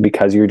doing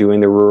because you're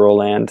doing the rural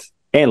land?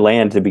 And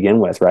land to begin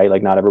with, right?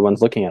 Like not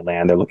everyone's looking at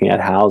land; they're looking at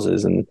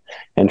houses and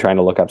trying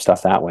to look up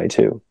stuff that way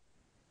too.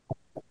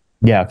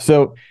 Yeah.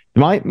 So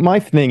my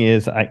thing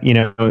is,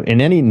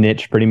 in any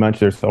niche, pretty much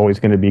there's always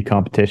going to be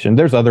competition.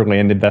 There's other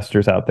land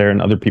investors out there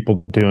and other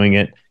people doing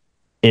it.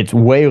 It's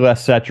way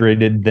less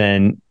saturated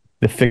than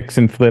the fix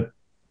and flip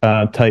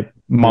type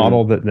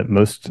model that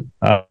most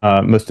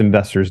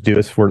investors do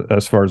as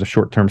far as a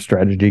short-term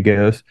strategy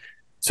goes.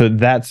 So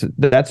that's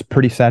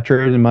pretty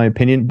saturated in my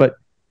opinion, but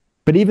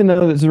even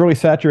though it's really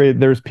saturated,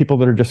 there's people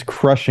that are just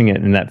crushing it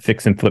in that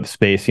fix and flip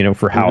space,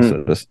 for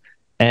houses.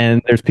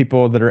 And there's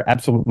people that are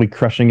absolutely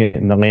crushing it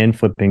in the land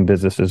flipping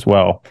business as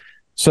well.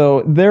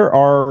 So there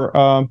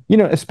are,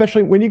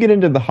 especially when you get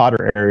into the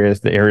hotter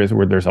areas, the areas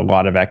where there's a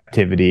lot of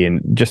activity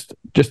and just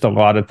a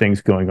lot of things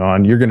going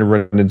on, you're going to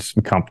run into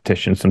some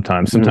competition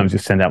sometimes. Sometimes you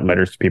send out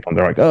letters to people and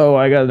they're like, oh,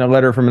 I got a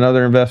letter from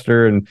another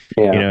investor and,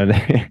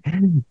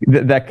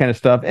 that kind of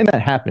stuff. And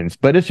that happens,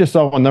 but it's just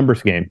all a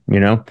numbers game,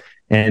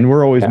 and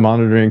we're always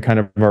monitoring kind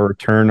of our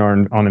return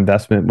on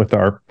investment with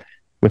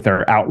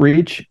our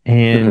outreach.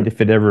 And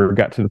if it ever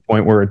got to the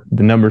point where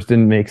the numbers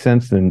didn't make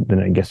sense, then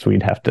I guess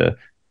we'd have to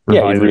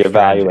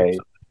reevaluate.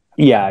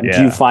 Yeah.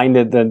 Do you find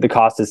that the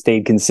cost has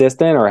stayed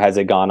consistent, or has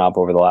it gone up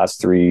over the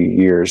last 3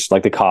 years?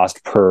 Like the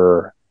cost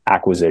per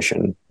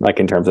acquisition, like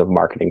in terms of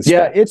marketing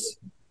spend? Yeah,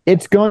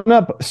 it's gone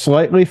up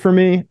slightly for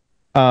me.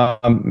 But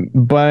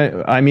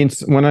I mean,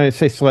 when I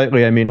say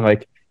slightly, I mean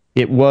like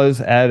it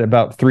was at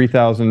about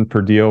 $3,000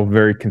 per deal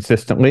very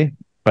consistently,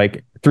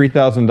 like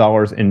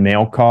 $3,000 in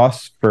mail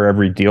costs for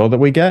every deal that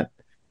we get.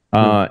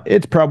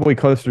 It's probably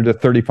closer to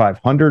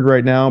 3,500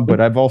 right now,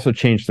 but I've also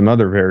changed some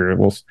other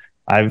variables.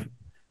 I've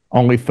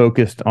only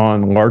focused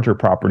on larger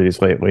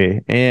properties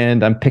lately,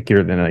 and I'm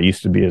pickier than I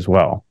used to be as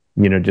well,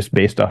 just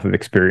based off of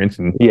experience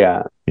and,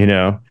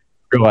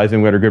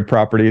 realizing what are good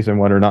properties and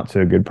what are not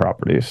so good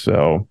properties.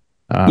 So,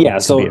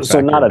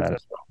 so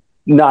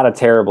not a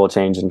terrible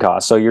change in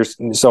cost.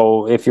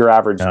 So if your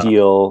average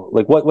deal,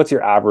 like what's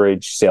your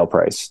average sale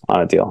price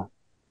on a deal?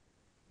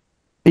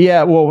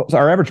 Yeah, well,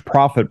 our average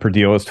profit per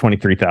deal is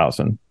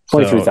 23,000.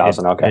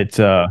 23,000. Okay. It's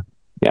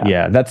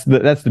that's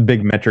the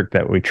big metric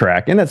that we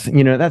track, and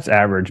that's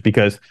average,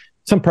 because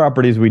some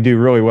properties we do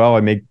really well.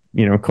 I make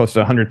close to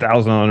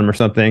 100,000 on them or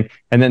something,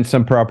 and then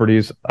some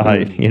properties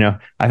I've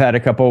had a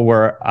couple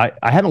where I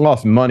haven't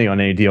lost money on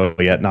any deal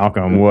yet, knock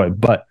on wood,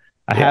 but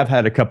I have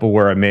had a couple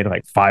where I made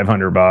like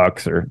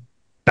 $500 or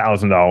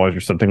 $1,000 or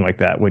something like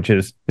that, which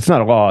is, it's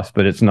not a loss,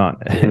 but it's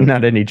not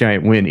any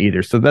giant win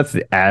either. So that's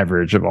the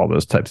average of all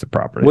those types of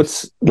properties.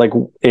 What's like,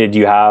 do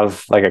you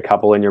have like a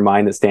couple in your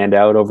mind that stand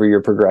out over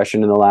your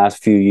progression in the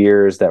last few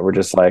years that were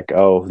just like,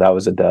 oh, that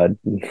was a dud,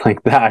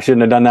 like that, I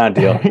shouldn't have done that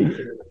deal?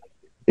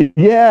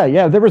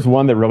 Yeah. There was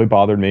one that really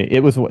bothered me. It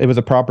was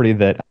a property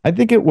that I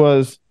think it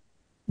was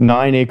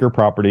 9-acre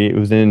property. It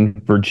was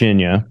in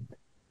Virginia,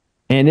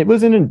 and it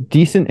was in a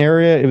decent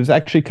area. It was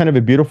actually kind of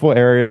a beautiful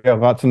area,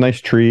 lots of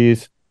nice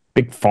trees,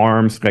 big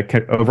farms, like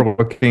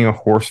overlooking a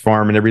horse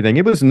farm and everything.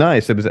 It was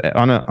nice. It was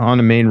on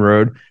a main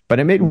road, but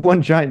I made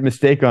one giant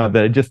mistake on it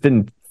that I just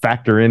didn't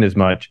factor in as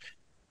much.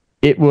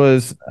 It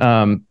was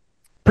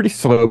pretty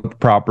sloped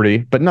property,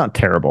 but not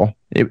terrible.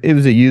 It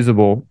was a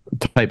usable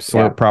type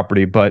slope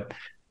property, but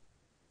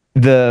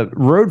the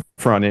road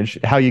frontage,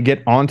 how you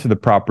get onto the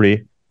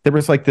property, there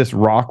was like this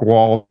rock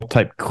wall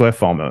type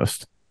cliff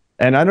almost.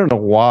 And I don't know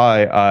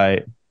why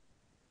I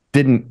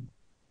didn't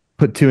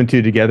put two and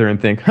two together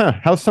and think,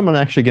 how's someone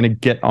actually going to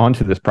get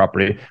onto this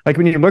property? Like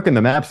when you look in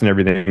the maps and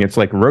everything, it's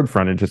like road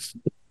frontage.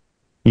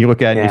 You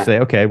look at it and you say,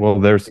 okay, well,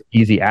 there's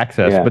easy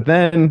access. But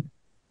then,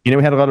 we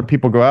had a lot of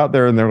people go out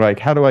there and they're like,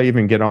 how do I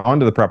even get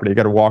onto the property? I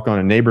got to walk on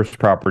a neighbor's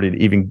property to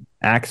even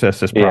access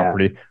this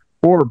property,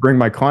 or bring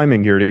my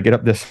climbing gear to get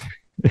up this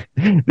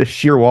this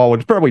sheer wall, which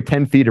is probably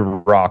 10 feet of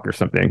rock or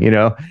something,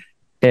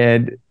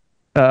 and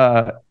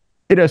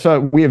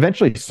so we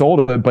eventually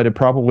sold it, but it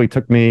probably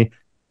took me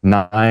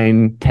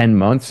 9-10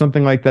 months,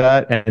 something like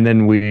that. And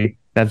then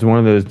that's one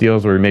of those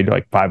deals where we made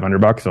like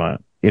 $500 on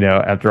it,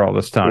 after all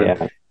this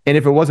time. And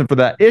if it wasn't for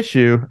that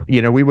issue,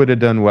 we would have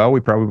done well. We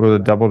probably would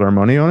have doubled our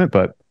money on it,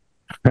 but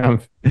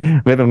live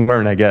and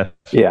learn, I guess.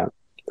 Yeah.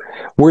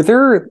 Were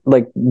there,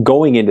 like,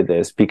 going into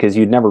this, because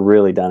you'd never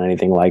really done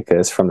anything like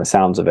this from the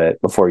sounds of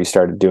it before you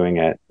started doing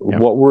it,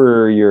 what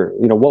were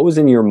what was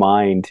in your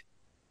mind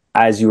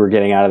as you were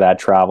getting out of that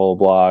travel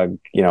blog,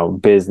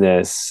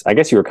 business? I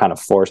guess you were kind of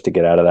forced to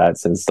get out of that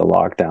since the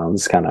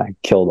lockdowns kind of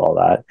killed all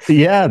that.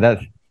 Yeah,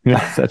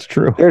 that's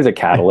true. There's a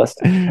catalyst.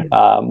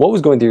 What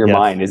was going through your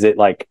mind? Is it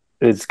like,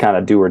 it's kind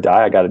of do or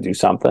die? I got to do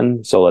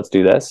something, so let's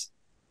do this.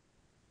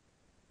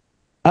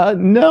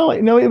 No,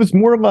 it was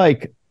more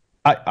like,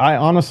 I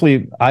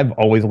honestly, I've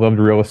always loved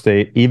real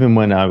estate. Even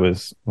when I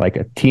was like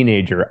a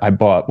teenager, I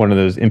bought one of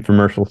those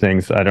infomercial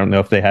things. I don't know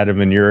if they had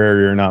them in your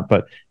area or not,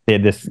 but they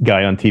had this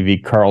guy on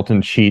TV,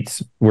 Carlton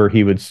Sheets, where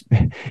he would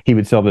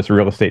sell this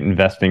real estate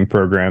investing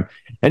program.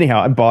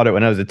 Anyhow, I bought it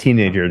when I was a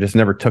teenager, just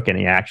never took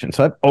any action.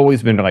 So I've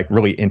always been like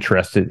really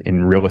interested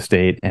in real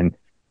estate and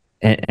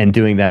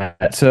doing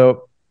that.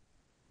 So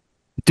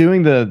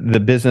doing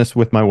the business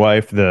with my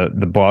wife, the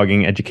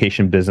blogging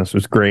education business,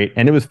 was great,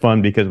 and it was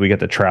fun because we got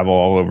to travel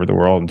all over the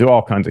world and do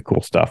all kinds of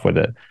cool stuff with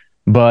it.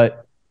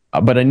 But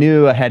I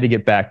knew I had to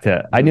get back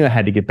to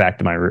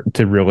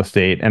to real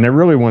estate, and I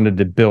really wanted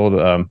to build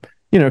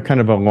kind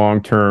of a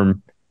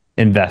long-term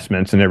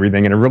investments and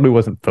everything, and I really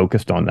wasn't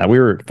focused on that. We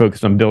were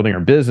focused on building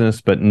our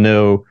business, but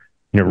no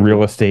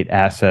real estate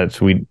assets.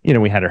 We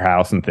had our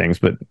house and things,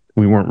 but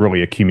we weren't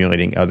really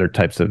accumulating other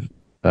types of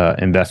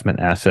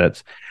investment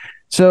assets.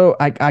 So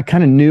I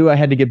kind of knew I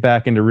had to get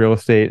back into real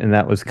estate, and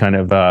that was kind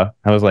of, I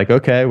was like,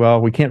 okay, well,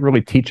 we can't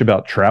really teach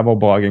about travel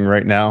blogging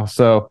right now.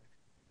 So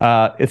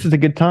this is a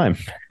good time.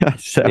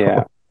 So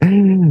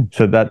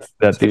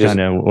that's kind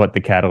of what the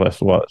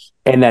catalyst was.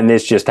 And then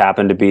this just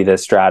happened to be the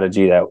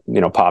strategy that,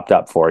 popped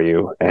up for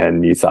you,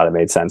 and you thought it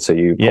made sense. So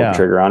you pulled the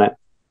trigger on it.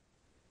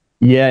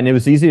 Yeah. And it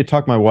was easy to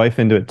talk my wife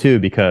into it too,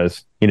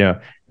 because,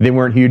 they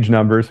weren't huge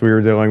numbers we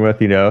were dealing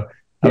with,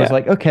 I was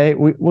like, okay,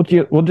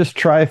 we'll just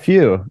try a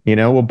few,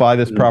 we'll buy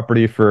this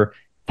property for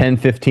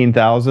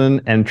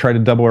 10,000-15,000 and try to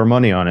double our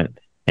money on it.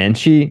 And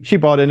she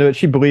bought into it.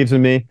 She believes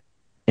in me,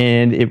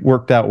 and it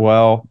worked out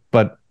well.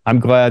 But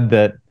I'm glad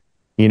that,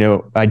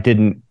 I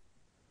didn't,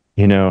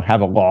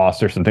 have a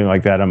loss or something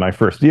like that on my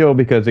first deal,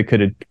 because it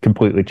could have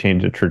completely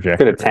changed the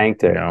trajectory. Could have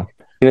tanked it.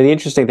 The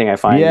interesting thing I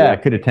find,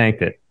 it could have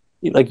tanked it.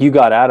 Like, you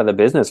got out of the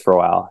business for a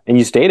while, and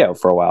you stayed out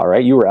for a while,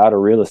 right? You were out of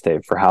real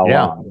estate for how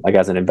long? Like,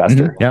 as an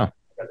investor? Yeah.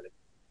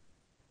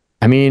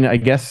 I mean, I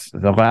guess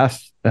the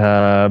last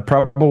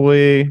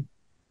probably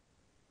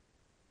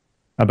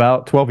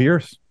about 12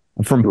 years.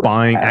 from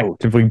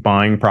actively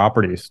buying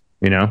properties,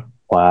 you know?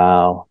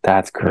 Wow,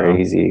 that's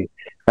crazy.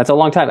 That's a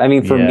long time. I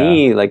mean, for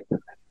me, like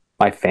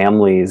my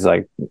family's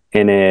like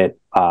in it.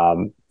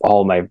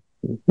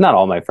 Not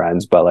all my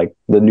friends, but like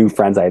the new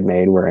friends I had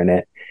made were in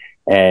it.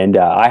 And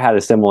I had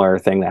a similar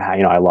thing that,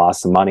 you know, I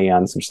lost some money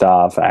on some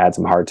stuff. I had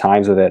some hard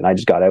times with it, and I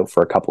just got out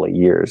for a couple of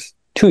years,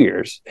 2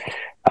 years,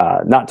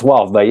 not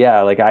 12, but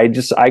yeah, like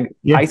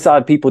I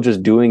saw people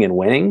just doing and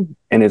winning,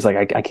 and it's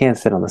like, I can't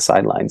sit on the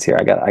sidelines here.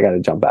 I got to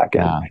jump back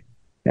in.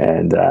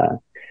 And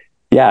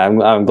yeah,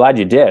 I'm glad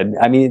you did.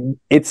 I mean,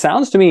 it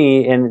sounds to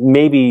me, and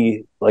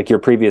maybe like your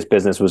previous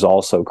business was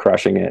also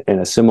crushing it in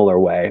a similar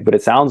way, but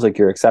it sounds like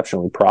you're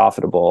exceptionally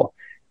profitable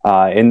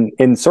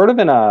in sort of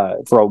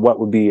for what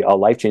would be a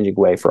life-changing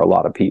way for a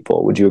lot of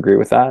people. Would you agree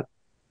with that?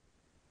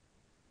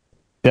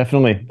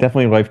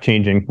 Definitely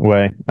life-changing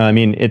way. I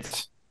mean,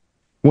 it's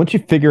once you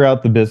figure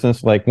out the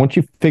business, like once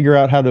you figure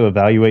out how to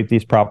evaluate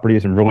these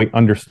properties and really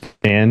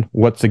understand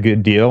what's a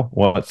good deal,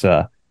 what's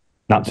a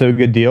not so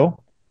good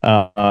deal,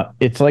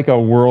 it's like a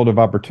world of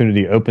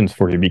opportunity opens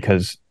for you,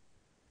 because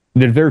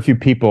there's very few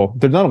people,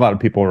 there's not a lot of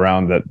people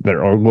around that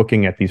are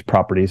looking at these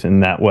properties in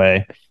that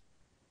way.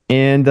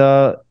 And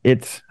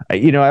it's,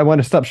 you know, I want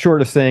to stop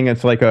short of saying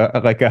it's like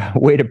a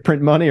way to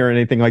print money or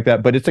anything like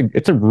that, but it's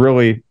a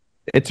really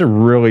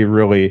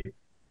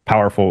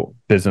powerful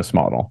business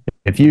model.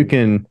 If you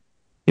can,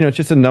 you know, it's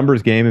just a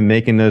numbers game and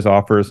making those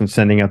offers and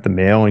sending out the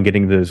mail and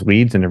getting those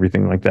leads and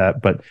everything like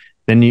that. But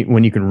then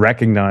when you can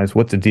recognize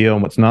what's a deal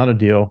and what's not a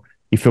deal,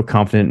 you feel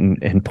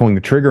confident in pulling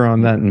the trigger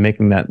on that and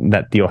making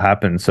that deal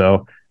happen.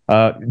 So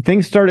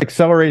things start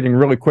accelerating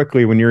really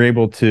quickly when you're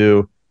able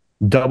to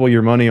double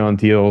your money on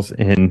deals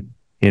in,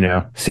 you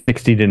know,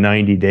 60 to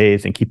 90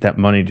 days and keep that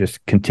money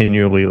just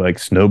continually like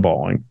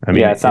snowballing. I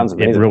mean, yeah, it sounds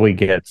amazing. It really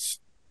gets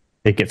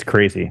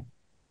crazy.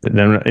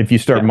 Then if you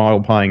start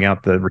multiplying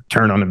out the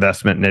return on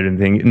investment and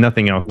everything,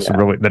 nothing else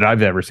really that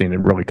I've ever seen that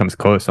really comes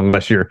close,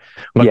 unless you're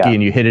lucky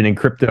and you hit it in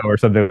crypto or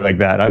something like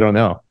that. I don't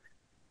know.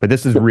 But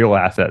this is real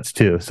assets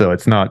too, so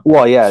it's not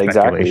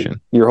exactly.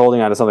 You're holding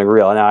on to something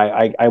real. And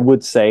I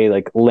would say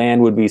like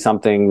land would be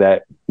something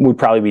that would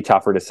probably be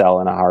tougher to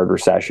sell in a hard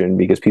recession,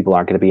 because people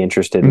aren't going to be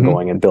interested in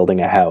going and building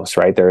a house,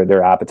 right?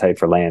 Their appetite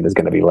for land is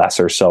going to be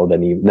lesser so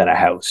than a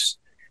house.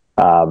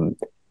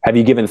 Have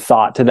you given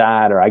thought to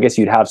that? Or I guess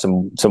you'd have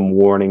some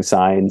warning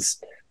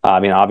signs. I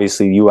mean,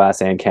 obviously,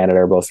 U.S. and Canada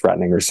are both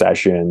threatening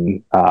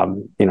recession.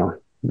 You know,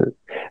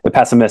 the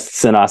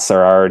pessimists in us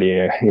are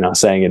already, you know,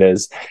 saying it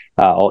is,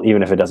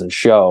 even if it doesn't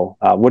show.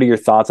 What are your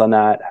thoughts on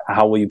that?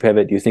 How will you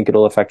pivot? Do you think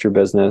it'll affect your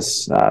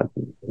business?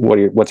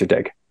 What's your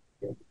take?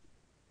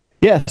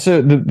 Yeah.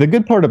 So the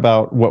good part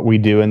about what we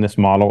do in this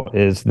model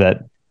is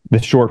that the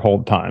short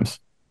hold times.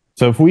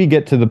 So if we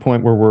get to the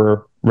point where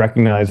we're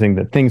recognizing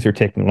that things are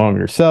taking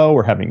longer to sell,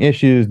 we're having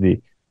issues,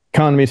 the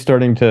economy is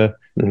starting to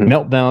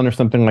melt down or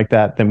something like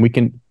that, then we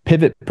can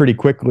pivot pretty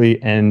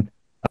quickly and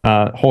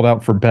hold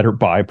out for better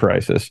buy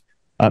prices.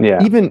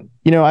 Even,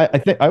 you know,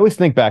 I always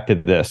think back to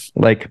this.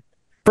 Like,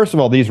 first of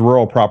all, these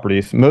rural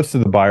properties, most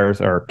of the buyers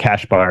are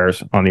cash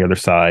buyers on the other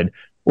side,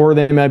 or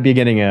they might be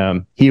getting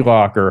a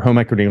HELOC or home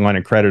equity line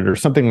of credit or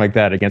something like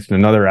that against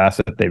another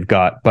asset that they've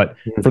got. But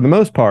for the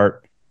most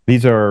part,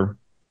 these are,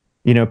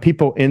 you know,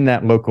 people in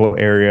that local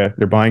area.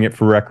 They're buying it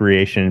for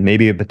recreation,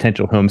 maybe a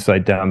potential home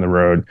site down the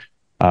road.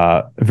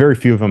 Very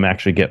few of them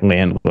actually get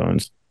land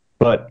loans.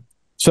 But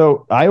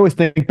so I always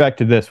think back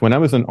to this. When I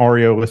was an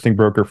REO listing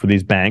broker for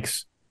these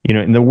banks, you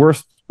know, in the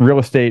worst real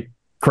estate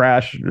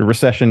crash,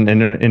 recession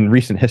in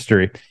recent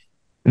history,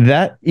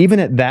 that even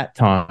at that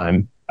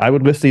time, I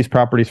would list these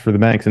properties for the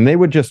banks, and they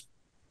would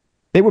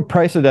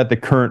price it at the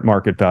current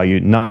market value,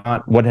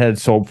 not what had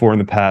sold for in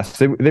the past.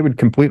 They would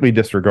completely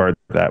disregard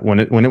that. When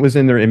it was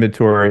in their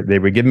inventory, they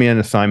would give me an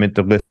assignment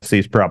to list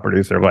these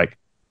properties. They're like,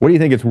 what do you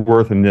think it's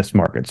worth in this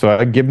market? So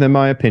I'd give them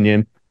my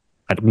opinion.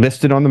 I'd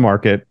list it on the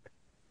market.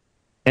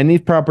 And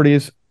these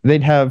properties,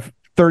 they'd have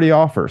 30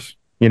 offers,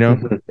 you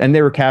know, and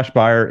they were cash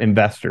buyer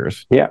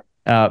investors. Yeah.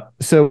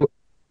 So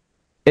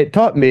it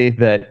taught me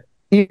that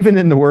even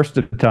in the worst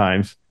of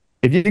times,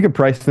 if you can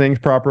price things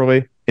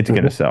properly, it's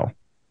going to sell.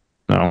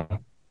 No,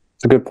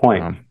 it's a good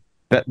point.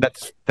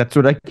 That's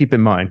what I keep in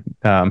mind.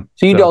 So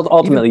you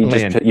ultimately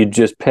you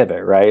just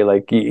pivot, right?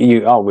 Like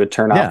we'll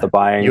turn off the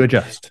buying, you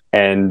adjust,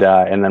 and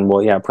then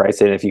we'll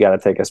price it. If you got to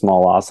take a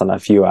small loss on a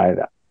few, I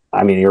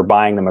mean, you're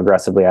buying them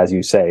aggressively, as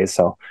you say.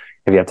 So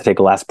if you have to take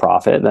less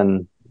profit,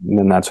 then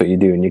that's what you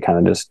do, and you kind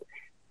of just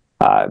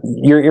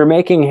you're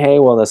making hay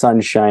while the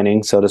sun's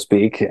shining, so to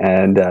speak.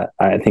 And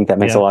I think that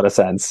makes a lot of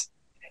sense.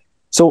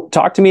 So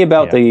talk to me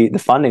about the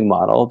funding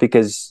model,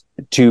 because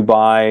to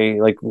buy,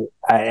 like,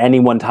 at any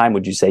one time,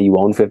 would you say you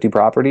own 50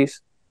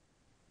 properties?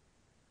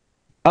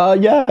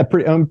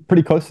 I'm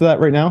pretty close to that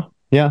right now.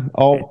 Yeah,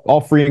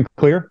 all free and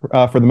clear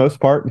for the most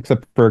part,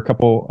 except for a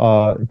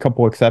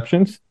couple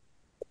exceptions.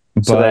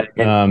 So but,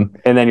 and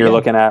then you're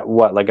looking at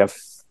what, like a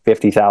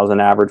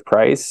 50,000 average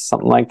price,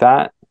 something like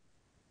that?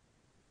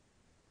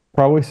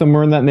 Probably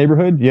somewhere in that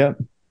neighborhood. Yep.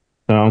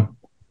 So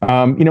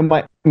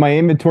My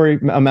inventory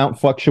amount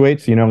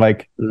fluctuates,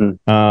 like,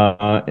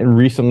 and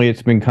recently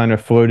it's been kind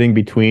of floating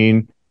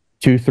between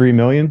 2-3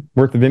 million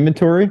worth of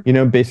inventory,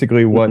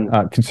 basically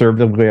what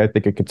conservatively I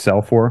think it could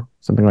sell for,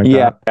 something like that.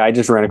 Yeah, I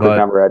just ran a quick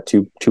number at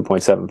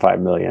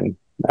 2.75 million.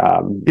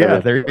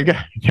 There you go.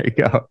 There you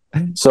go.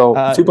 So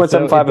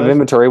 2.75 of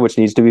inventory, which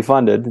needs to be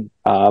funded.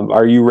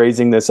 Are you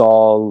raising this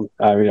all?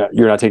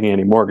 You're not taking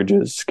any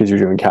mortgages because you're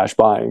doing cash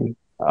buying.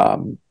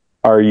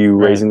 Are you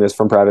raising this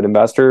from private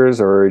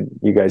investors, or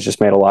you guys just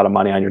made a lot of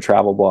money on your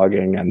travel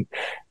blogging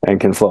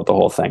and can float the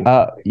whole thing?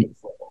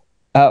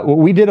 Well,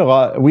 we did a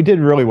lot. We did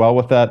really well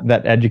with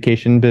that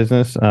education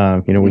business.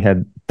 We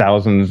had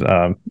thousands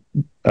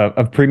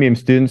of premium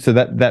students, so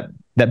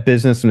that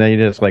business made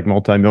us like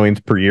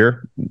multi-millions per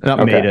year.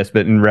 Not made us,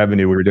 but in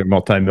revenue, we were doing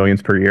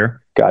multi-millions per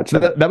year.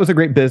 Gotcha. So that was a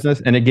great business,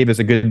 and it gave us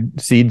a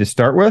good seed to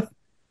start with.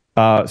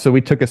 So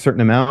we took a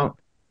certain amount,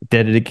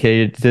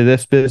 dedicated to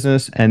this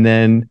business, and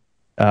then,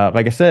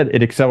 like I said,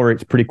 it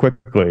accelerates pretty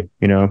quickly.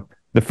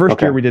 The first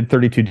year we did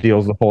 32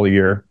 deals the whole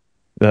year.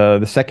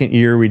 The second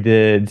year we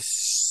did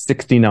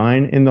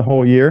 69 in the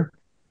whole year.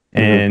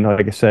 And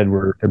like I said,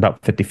 we're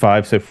about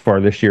 55 so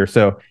far this year.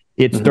 So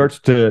it starts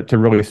to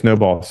really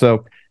snowball.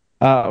 So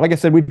like I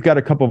said, we've got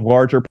a couple of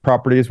larger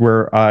properties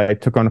where I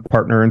took on a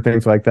partner and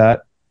things like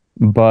that.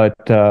 But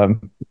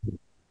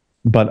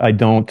I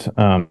don't,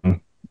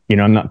 I'm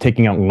not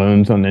taking out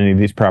loans on any of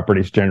these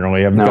properties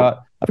generally. I've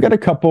got a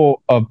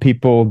couple of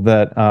people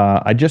that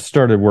I just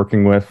started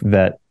working with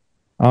that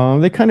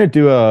they kind of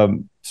do a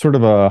sort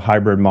of a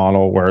hybrid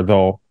model where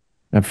they'll,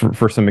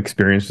 for some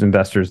experienced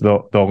investors,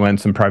 they'll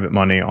lend some private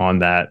money on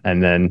that,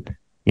 and then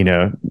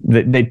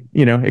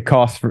it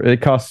costs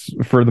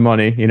for the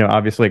money.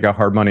 Obviously like a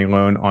hard money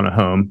loan on a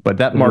home, but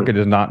that market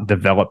is not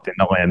developed in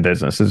the land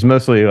business. It's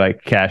mostly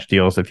like cash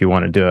deals if you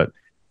want to do it.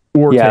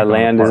 Or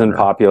land isn't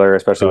popular,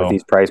 especially with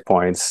these price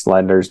points.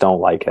 Lenders don't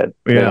like it.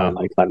 They don't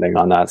like lending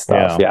on that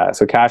stuff.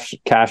 So cash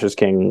is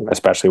king,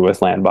 especially with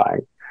land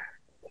buying.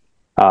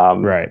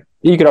 Right.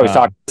 You could always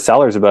talk to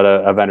sellers about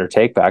a vendor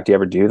take back. Do you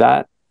ever do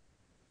that?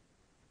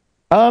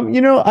 I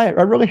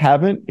really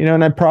haven't,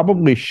 and I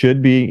probably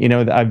should be.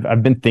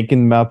 I've been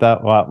thinking about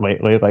that a lot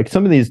lately. Like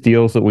some of these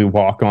deals that we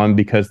walk on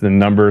because the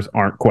numbers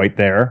aren't quite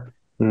there.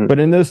 But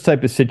in those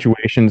type of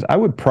situations, I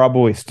would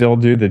probably still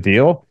do the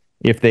deal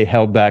if they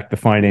held back the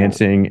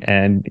financing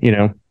and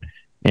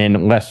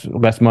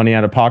less money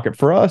out of pocket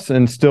for us,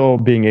 and still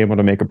being able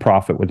to make a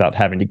profit without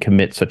having to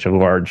commit such a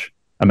large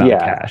amount of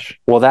cash.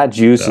 Well, that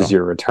juices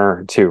your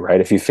return too,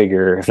 right? If you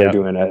figure if they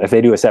do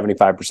a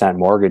 75%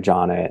 mortgage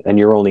on it, and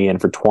you're only in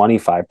for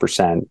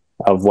 25%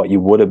 of what you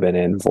would have been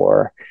in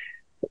for,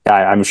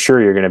 I'm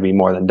sure you're going to be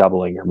more than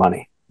doubling your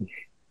money.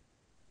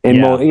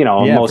 In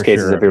most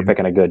cases, if you're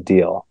picking a good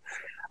deal.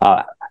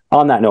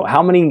 On that note,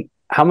 how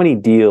many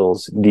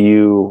deals do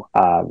you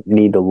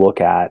need to look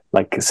at?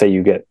 Like, say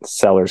you get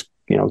sellers,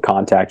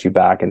 contact you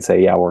back and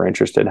say, yeah, we're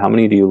interested. How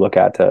many do you look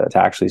at to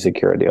actually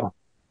secure a deal?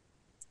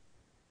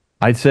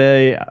 I'd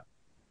say,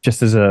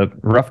 just as a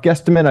rough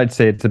guesstimate, I'd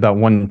say it's about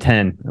 1 in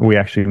 10 we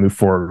actually move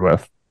forward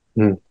with.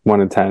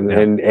 1 in 10. Yeah.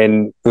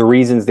 And the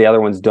reasons the other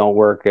ones don't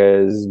work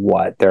is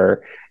what?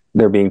 They're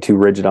being too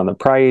rigid on the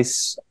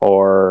price,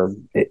 or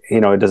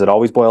does it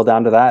always boil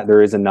down to that?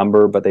 There is a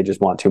number, but they just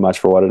want too much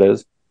for what it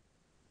is.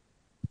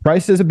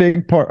 Price is a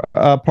big part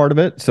of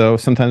it. So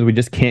sometimes we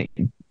just can't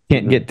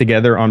get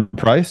together on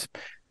price.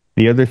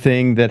 The other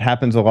thing that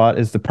happens a lot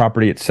is the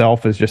property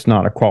itself is just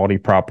not a quality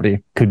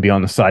property. Could be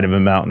on the side of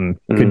a mountain,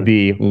 could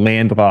be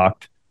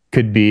landlocked,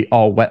 could be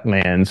all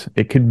wetlands.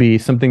 It could be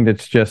something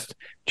that's just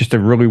a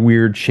really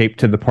weird shape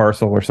to the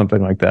parcel or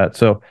something like that.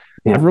 So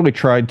I've really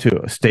tried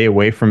to stay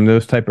away from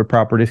those type of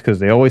properties because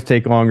they always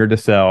take longer to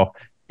sell,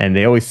 and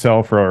they always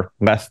sell for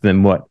less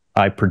than what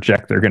I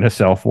project they're going to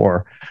sell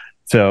for.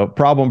 So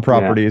problem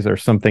properties are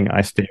something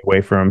I stay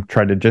away from.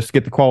 Try to just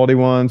get the quality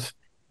ones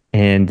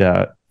and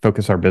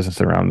focus our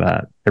business around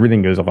that.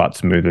 Everything goes a lot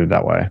smoother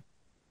that way.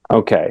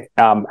 Okay.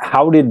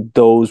 How did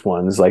those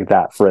ones like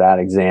that, for that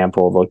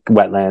example, the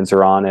wetlands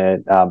are on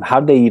it? How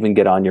did they even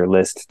get on your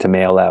list to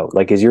mail out?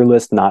 Like, is your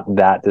list not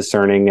that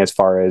discerning as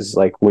far as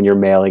like when you're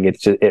mailing,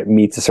 it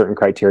meets a certain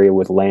criteria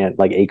with land,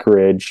 like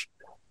acreage,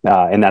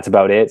 and that's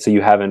about it? So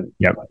you haven't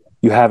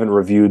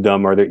reviewed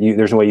them, or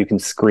there's no way you can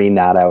screen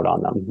that out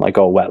on them. Like,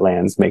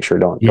 wetlands, make sure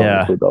don't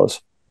include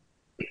those.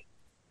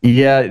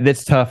 Yeah,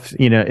 that's tough.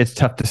 It's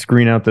tough to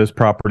screen out those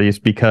properties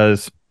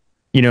because,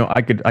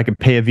 I could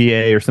pay a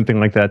VA or something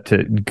like that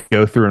to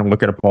go through and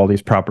look at all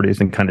these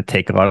properties and kind of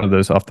take a lot of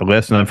those off the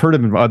list. And I've heard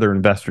of other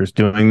investors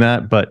doing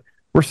that, but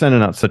we're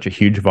sending out such a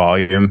huge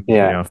volume,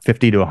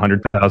 50 to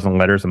 100,000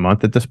 letters a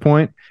month at this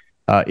point.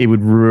 It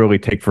would really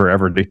take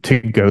forever to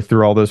go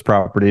through all those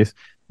properties.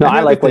 No, I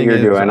like what you're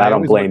doing. I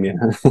don't blame you.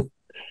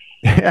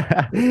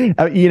 And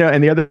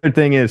the other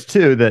thing is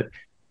too, that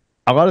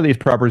a lot of these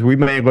properties, we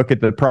may look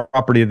at the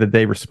property that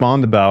they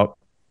respond about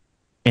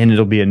and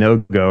it'll be a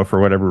no-go for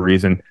whatever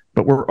reason,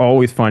 but we're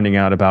always finding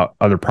out about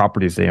other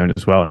properties they own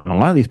as well. And a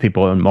lot of these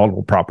people own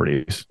multiple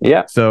properties.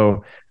 Yeah.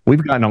 So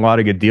we've gotten a lot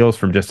of good deals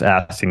from just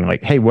asking,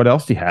 like, hey, what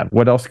else do you have?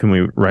 What else can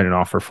we write an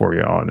offer for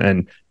you on?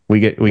 And we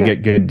get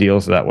good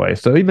deals that way.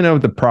 So even though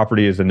the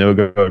property is a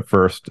no-go at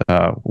first,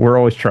 we're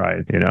always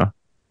trying, you know.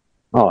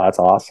 Oh, that's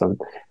awesome.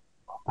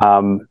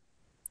 I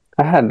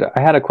had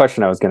a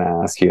question I was going to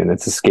ask you, and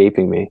it's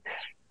escaping me.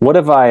 What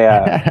have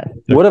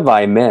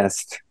I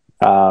missed?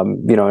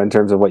 You know, in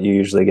terms of what you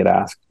usually get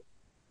asked.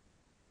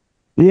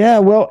 Yeah,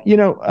 well, you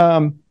know,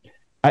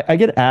 I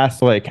get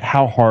asked, like,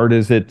 how hard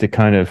is it to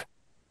kind of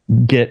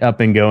get up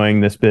and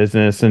going this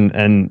business,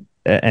 and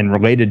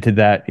related to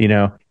that, you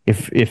know,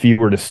 if you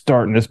were to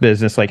start in this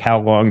business, like, how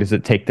long does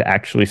it take to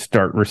actually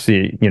start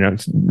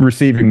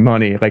receiving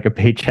money, like a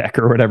paycheck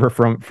or whatever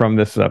from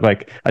this,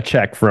 like a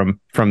check from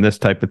this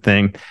type of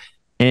thing.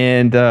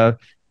 And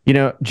you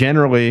know,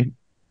 generally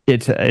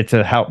it's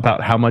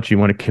about how much you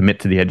want to commit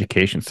to the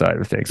education side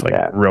of things, like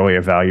really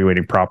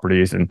evaluating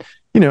properties. And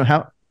you know,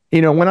 how,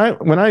 you know, when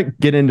I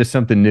get into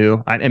something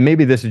new, and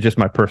maybe this is just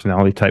my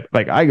personality type,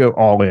 like, I go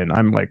all in.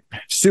 I'm like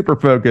super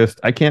focused.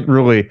 I can't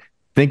really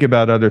think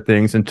about other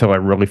things until I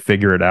really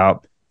figure it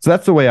out. So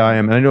that's the way I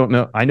am. And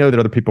I know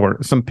that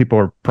some people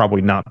are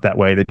probably not that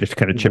way. They just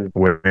kind of chip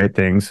away at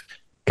things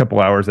a couple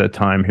hours at a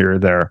time here or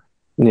there.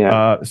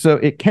 Yeah. So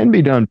it can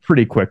be done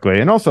pretty quickly.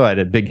 And also I had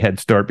a big head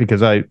start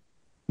because I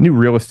knew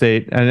real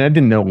estate, and I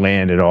didn't know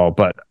land at all,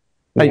 but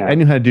I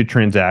knew how to do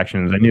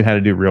transactions. I knew how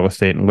to do real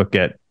estate and look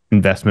at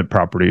investment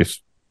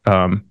properties,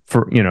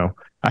 for, you know,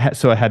 I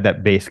had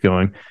that base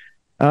going.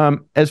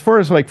 As far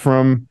as like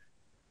from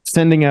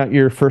sending out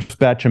your first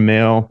batch of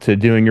mail to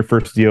doing your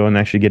first deal and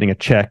actually getting a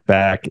check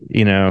back,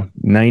 you know,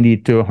 90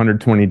 to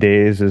 120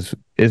 days is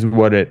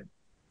what it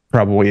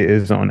probably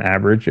is on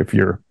average if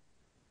you're,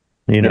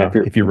 you know,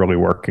 if you're really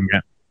working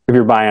it. If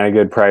you're buying at a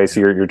good price,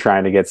 you're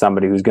trying to get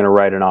somebody who's going to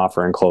write an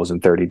offer and close in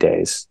 30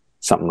 days,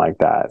 something like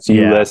that. So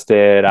you list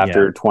it,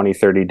 after 20,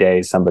 30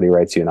 days, somebody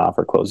writes you an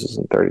offer, closes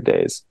in 30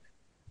 days.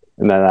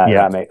 And then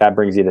that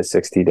brings you to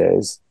 60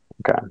 days.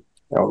 Okay.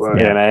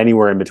 And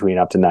anywhere in between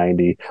up to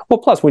 90. Well,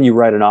 plus when you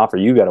write an offer,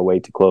 you got to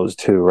wait to close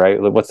too,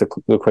 right? What's the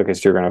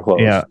quickest you're going to close?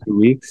 2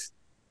 weeks?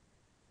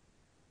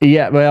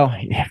 Yeah, well,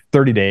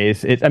 30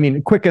 days.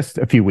 Quickest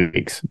a few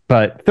weeks,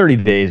 but 30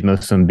 days,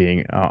 most of them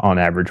being on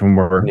average when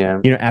we're,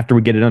 you know, after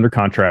we get it under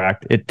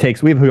contract.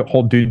 We have a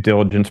whole due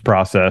diligence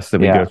process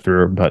that we go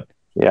through, but,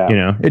 you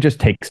know, it just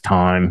takes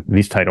time.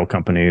 These title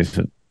companies,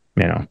 you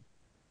know.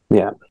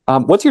 Yeah.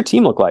 What's your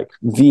team look like,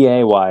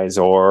 VA wise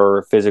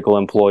or physical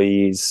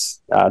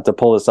employees, to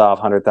pull this off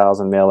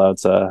 100,000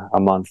 mailouts a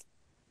month?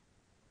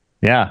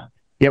 Yeah.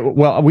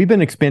 Well, we've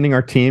been expanding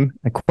our team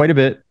quite a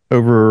bit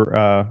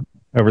over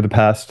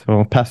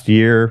the past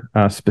year.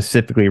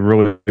 Specifically,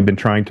 really been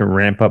trying to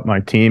ramp up my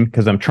team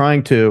because I'm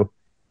trying to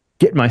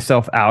get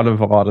myself out of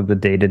a lot of the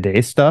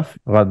day-to-day stuff,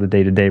 a lot of the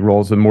day-to-day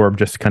roles, and more of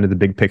just kind of the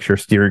big picture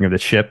steering of the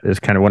ship is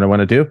kind of what I want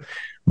to do.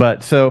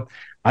 But so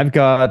I've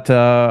got,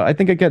 I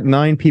think I got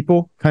 9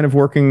 people kind of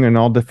working in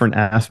all different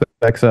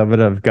aspects of it.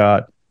 I've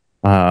got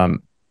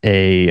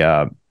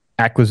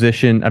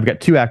acquisition. I've got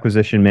 2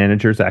 acquisition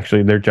managers.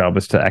 Actually, their job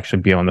is to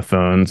actually be on the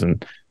phones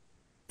and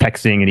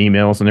texting and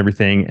emails and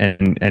everything,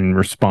 and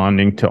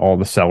responding to all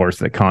the sellers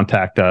that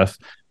contact us.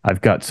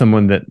 I've got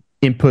someone that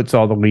inputs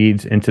all the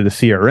leads into the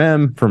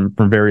CRM from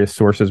various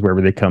sources,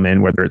 wherever they come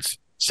in, whether it's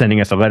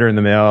sending us a letter in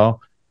the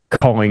mail,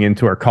 calling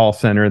into our call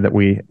center that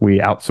we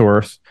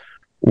outsource,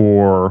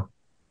 or,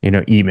 you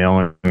know,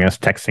 emailing us,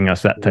 texting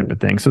us, that type of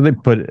thing. So they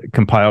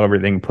compile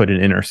everything, put it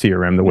in our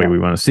CRM the way we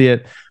want to see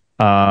it.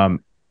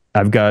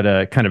 I've got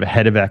a kind of a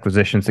head of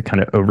acquisitions that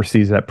kind of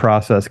oversees that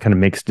process, kind of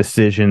makes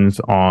decisions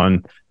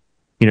on,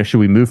 you know, should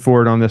we move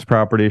forward on this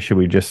property? Should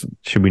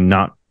we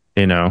not,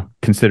 you know,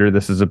 consider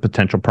this as a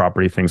potential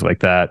property, things like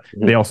that.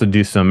 They also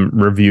do some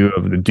review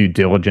of the due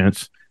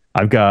diligence.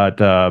 I've got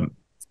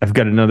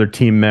another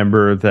team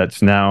member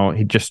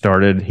he just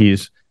started.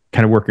 He's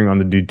kind of working on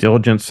the due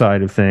diligence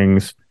side of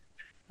things.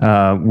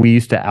 We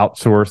used to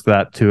outsource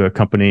that to a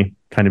company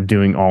kind of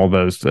doing all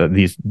these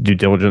due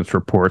diligence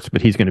reports,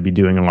 but he's going to be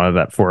doing a lot of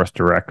that for us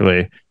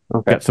directly.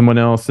 Okay. Got someone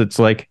else that's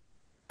like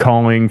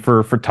calling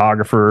for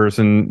photographers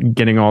and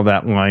getting all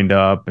that lined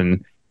up.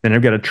 And then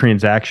I've got a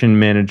transaction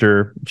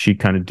manager. She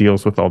kind of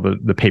deals with all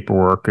the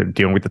paperwork and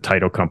dealing with the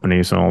title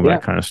companies and all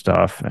that kind of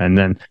stuff. And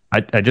then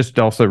I just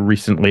also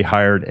recently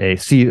hired a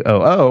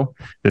COO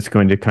that's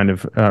going to kind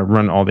of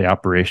run all the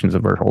operations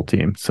of our whole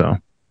team. So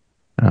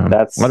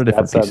that's a lot of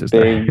different pieces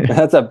there.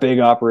 That's a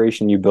big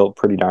operation you built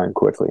pretty darn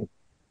quickly.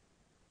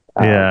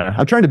 Yeah,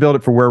 I'm trying to build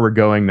it for where we're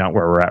going, not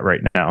where we're at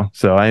right now.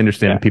 So I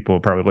understand people will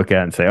probably look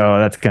at it and say, "Oh,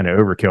 that's kind of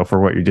overkill for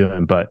what you're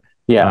doing." But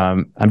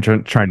I'm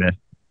trying to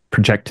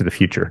project to the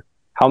future.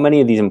 How many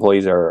of these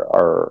employees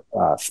are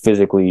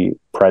physically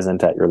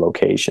present at your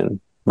location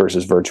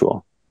versus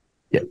virtual?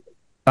 Yeah,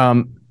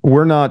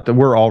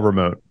 we're all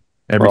remote.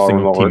 Every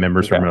single team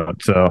member's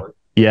remote. So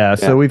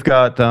so we've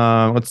got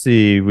let's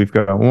see, we've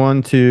got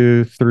 1,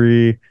 2,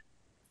 3,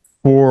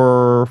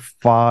 4,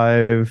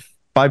 5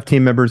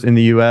 team members in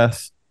the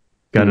US.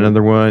 Got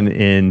another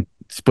one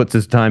splits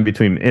his time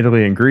between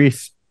Italy and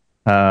Greece.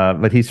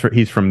 but he's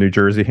from New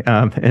Jersey.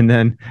 And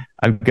then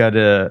I've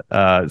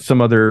got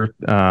some other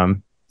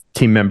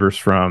team members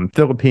from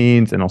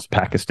Philippines and also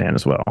Pakistan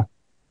as well.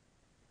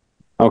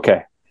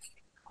 Okay.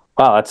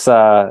 Wow,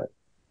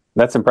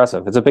 that's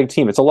impressive. It's a big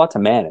team. It's a lot to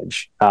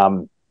manage.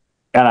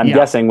 And I'm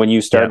guessing when you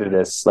started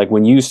this, like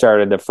when you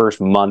started the first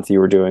month you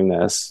were doing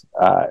this,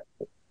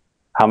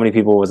 how many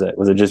people was it?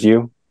 Was it just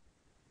you?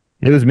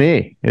 It was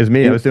me.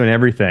 I was doing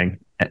everything.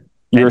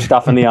 You were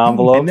stuffing the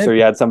envelopes, or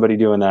you had somebody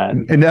doing that?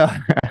 No,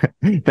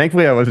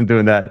 thankfully I wasn't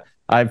doing that.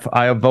 I've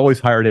always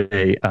hired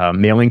a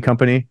mailing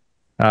company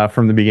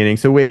from the beginning.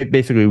 So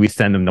we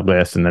send them the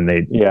list, and then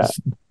they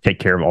take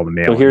care of all the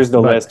mail. So here's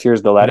the list,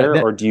 here's the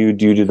letter, or do you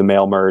do the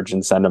mail merge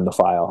and send them the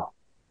file?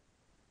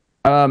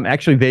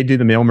 Actually, they do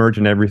the mail merge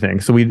and everything.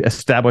 So we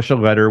establish a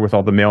letter with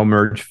all the mail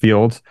merge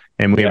fields,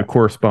 and we have a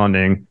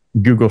corresponding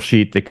Google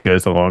sheet that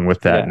goes along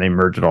with that, and they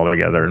merge it all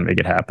together and make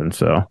it happen.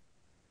 So,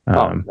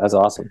 that's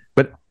awesome.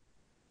 But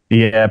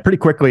yeah, pretty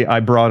quickly I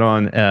brought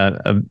on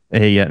an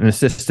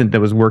assistant that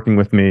was working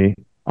with me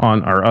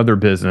on our other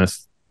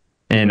business,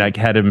 and I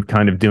had him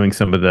kind of doing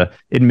some of the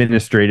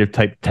administrative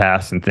type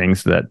tasks and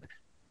things that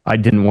I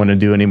didn't want to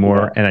do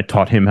anymore, and I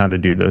taught him how to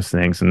do those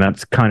things, and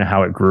that's kind of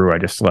how it grew. I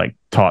just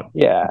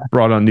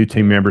brought on new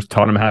team members,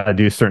 taught them how to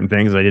do certain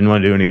things I didn't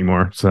want to do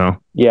anymore. So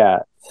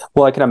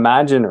well, I can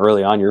imagine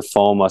early on your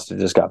phone must have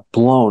just got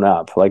blown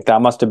up. Like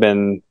that must have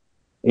been,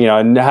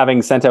 and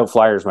having sent out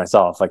flyers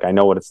myself, like I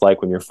know what it's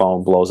like when your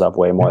phone blows up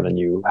way more than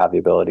you have the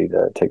ability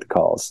to take the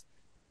calls.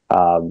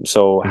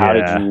 So how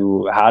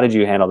did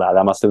you handle that?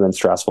 That must have been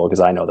stressful, because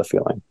I know the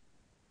feeling.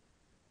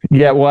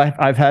 Yeah, well,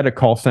 I've had a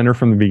call center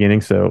from the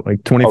beginning, so like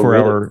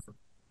 24-hour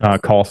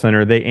call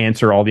center. They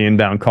answer all the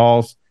inbound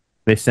calls.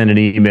 They send an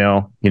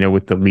email,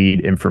 with the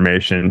lead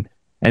information.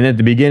 And at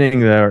the beginning,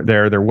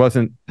 there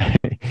wasn't.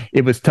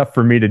 It was tough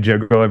for me to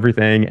juggle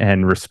everything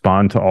and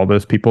respond to all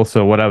those people.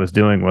 So what I was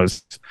doing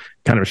was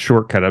kind of a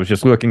shortcut. I was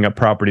just looking up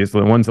properties.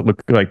 The ones that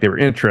looked like they were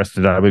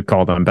interested, I would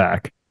call them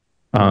back.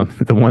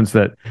 The ones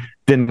that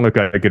didn't look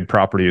like good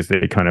properties,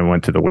 they kind of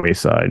went to the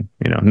wayside.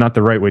 Not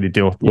the right way to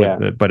deal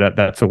with it, but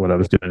that's what I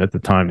was doing at the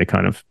time to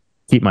kind of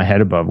keep my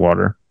head above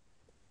water.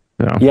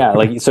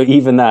 So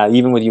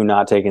even with you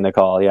not taking the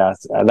call,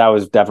 that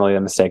was definitely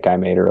a mistake I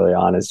made early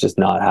on, is just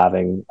not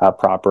having a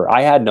proper.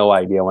 I had no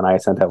idea when I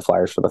sent out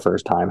flyers for the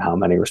first time how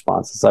many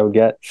responses I would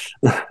get,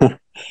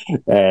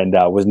 and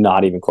was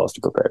not even close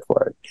to prepared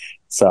for it.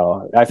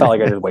 So I felt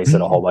like I just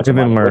wasted a whole bunch of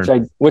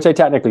money, which I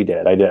technically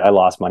did. I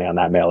lost money on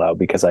that mail out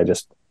because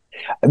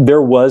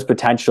there was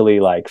potentially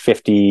like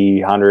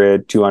 $50,000,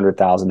 $100,000,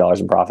 $200,000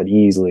 in profit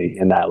easily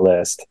in that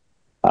list.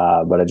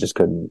 But I just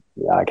couldn't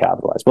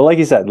capitalize. But like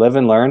you said, live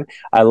and learn.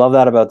 I love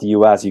that about the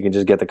US. You can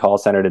just get the call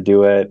center to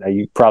do it.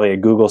 You probably a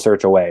Google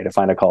search away to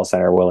find a call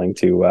center willing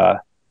to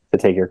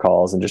take your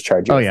calls and just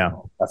charge you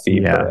a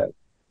fee for it.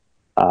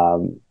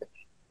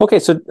 Okay,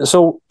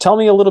 so tell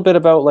me a little bit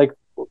about like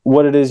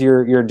what it is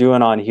you're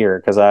doing on here,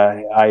 because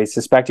I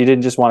suspect you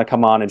didn't just want to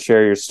come on and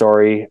share your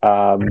story.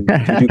 Do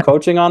you do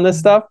coaching on this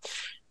stuff?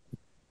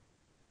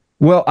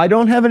 Well, I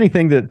don't have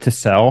anything to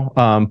sell,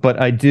 but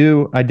I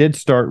did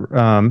start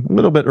a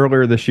little bit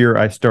earlier this year.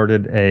 I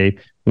started a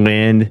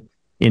land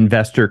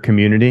investor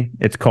community.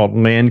 It's called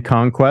Land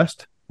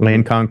Conquest,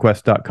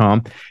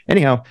 landconquest.com.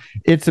 Anyhow,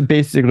 it's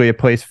basically a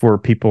place for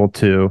people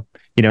to,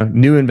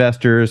 new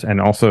investors and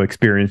also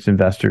experienced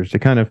investors to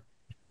kind of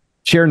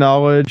share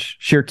knowledge,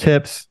 share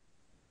tips,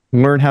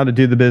 learn how to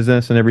do the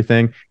business and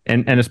everything.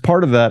 And as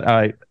part of that,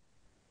 I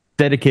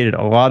dedicated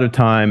a lot of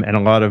time and a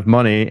lot of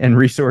money and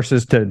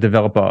resources to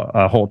develop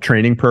a whole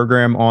training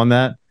program on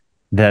that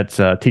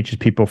teaches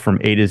people from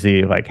A to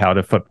Z, like how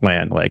to flip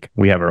land. Like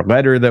we have our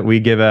letter that we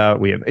give out.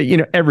 We have,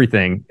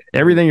 everything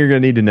you're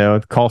going to need to know,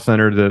 the call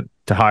center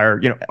to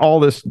hire, all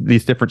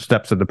these different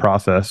steps of the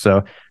process.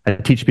 So I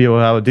teach people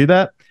how to do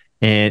that.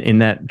 And in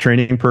that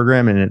training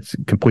program, and it's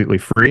completely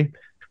free.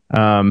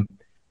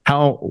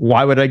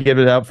 Why would I give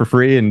it out for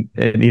free? And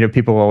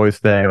people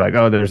always say like,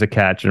 oh, there's a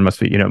catch, and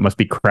it must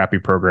be crappy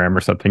program or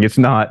something. It's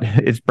not.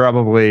 It's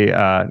probably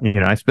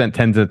I spent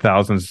tens of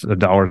thousands of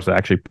dollars to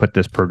actually put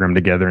this program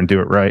together and do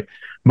it right.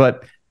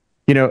 But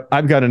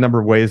I've got a number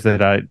of ways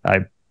that I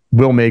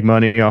will make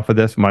money off of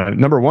this. My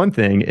number one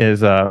thing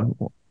is I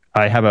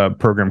have a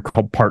program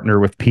called Partner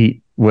with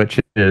Pete, which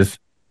is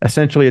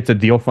essentially it's a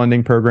deal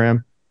funding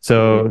program.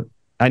 So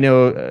I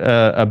know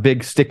a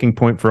big sticking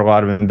point for a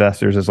lot of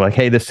investors is like,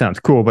 hey, this sounds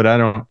cool, but I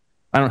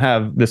don't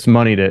have this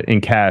money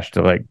in cash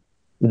to like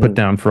put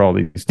down for all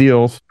these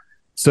deals.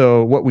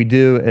 So what we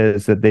do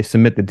is that they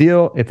submit the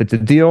deal. If it's a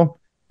deal,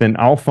 then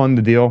I'll fund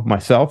the deal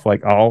myself.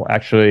 Like I'll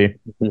actually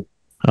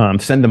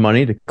send the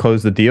money to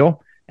close the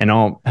deal, and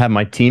I'll have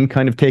my team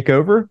kind of take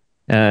over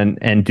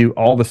and do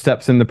all the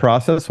steps in the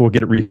process. We'll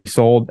get it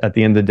resold at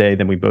the end of the day.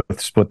 Then we both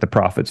split the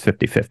profits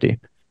 50-50.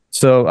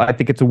 So I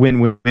think it's a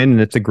win-win,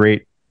 and it's a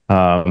great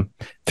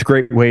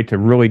way to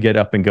really get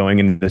up and going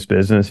in this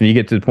business. And you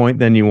get to the point,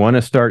 then you want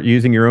to start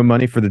using your own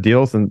money for the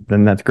deals, and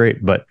then that's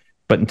great. But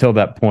until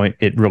that point,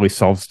 it really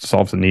solves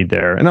the need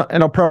there. And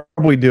I'll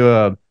probably do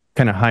a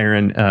kind of higher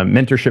end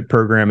mentorship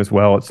program as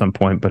well at some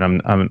point, but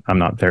I'm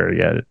not there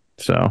yet.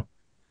 So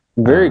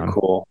very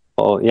cool.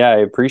 Well, yeah, I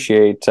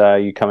appreciate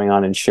you coming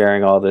on and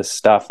sharing all this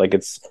stuff. Like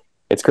it's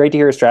great to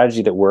hear a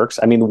strategy that works.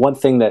 I mean, the one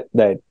thing that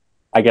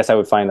I guess I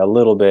would find a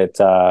little bit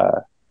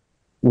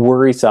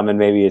worrisome, and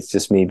maybe it's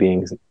just me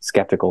being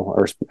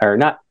skeptical or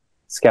not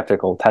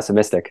skeptical,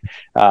 pessimistic,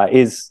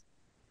 is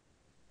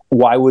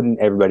why wouldn't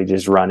everybody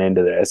just run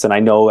into this? And I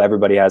know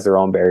everybody has their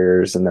own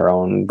barriers and their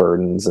own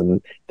burdens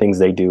and things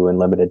they do in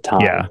limited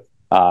time. Yeah.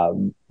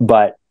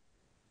 But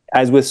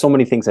as with so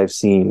many things I've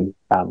seen,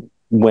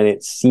 when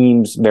it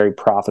seems very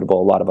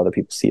profitable, a lot of other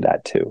people see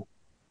that too.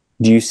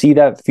 Do you see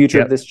that future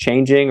of this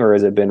changing, or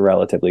has it been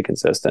relatively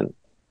consistent?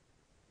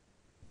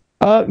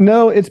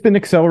 No, it's been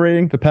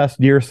accelerating the past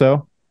year or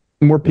so.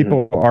 More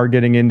people are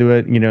getting into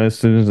it, as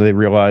soon as they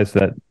realize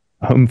that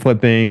home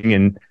flipping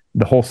and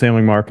the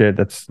wholesaling market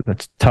that's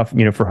tough,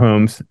 for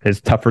homes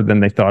is tougher than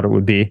they thought it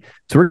would be.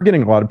 So we're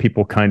getting a lot of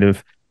people kind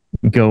of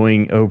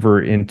going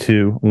over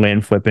into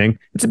land flipping.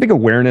 It's a big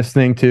awareness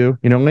thing too.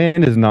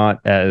 Land is not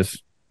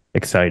as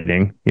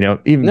exciting.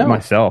 Even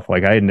myself,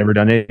 like I had never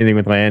done anything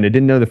with land. I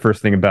didn't know the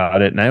first thing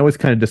about it. And I always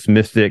kind of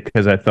dismissed it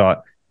because I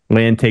thought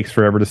land takes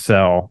forever to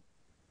sell.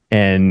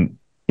 And,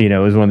 it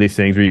was one of these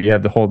things where you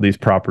have to hold these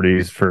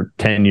properties for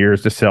 10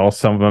 years to sell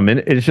some of them.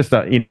 And it's just,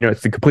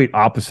 it's the complete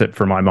opposite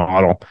for my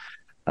model.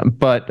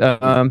 But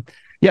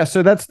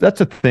so that's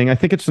a thing. I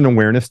think it's an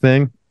awareness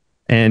thing.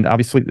 And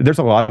obviously there's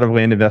a lot of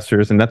land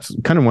investors, and that's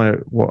kind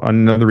of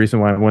another reason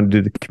why I want to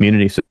do the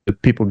community, so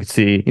that people can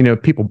see,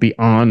 people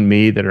beyond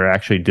me that are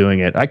actually doing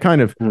it. I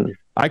kind of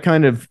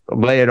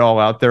lay it all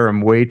out there.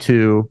 I'm way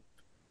too,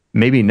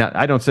 maybe not,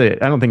 I don't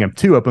think I'm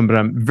too open, but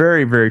I'm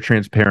very, very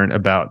transparent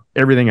about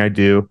everything I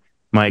do,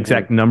 my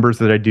exact numbers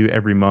that I do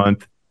every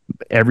month,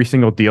 every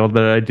single deal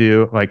that I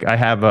do. Like I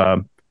have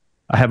a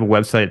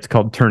website, it's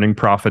called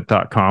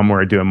turningprofit.com,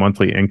 where I do a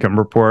monthly income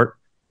report.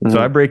 So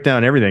I break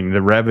down everything,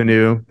 the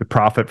revenue, the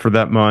profit for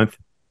that month,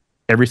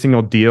 every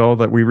single deal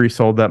that we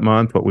resold that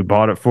month, what we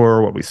bought it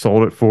for, what we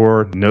sold it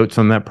for, notes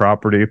on that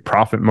property,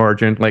 profit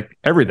margin, like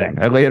everything.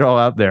 I lay it all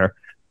out there.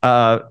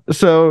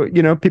 So,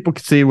 people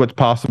can see what's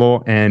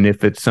possible, and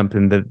if it's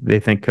something that they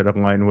think could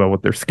align well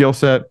with their skill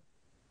set.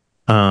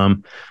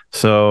 I'm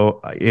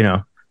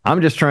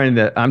trying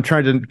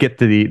to get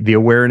the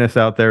awareness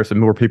out there so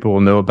more people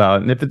will know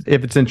about it. And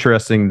if it's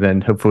interesting,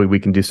 then hopefully we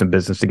can do some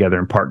business together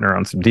and partner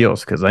on some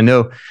deals. Because I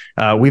know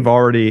we've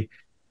already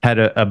had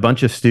a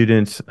bunch of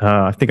students.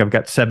 I think I've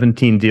got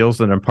 17 deals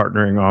that I'm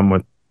partnering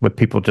on with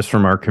people just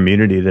from our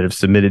community that have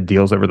submitted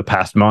deals over the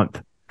past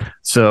month.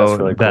 So that's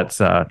really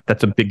cool.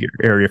 That's a big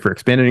area for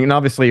expanding. And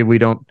obviously we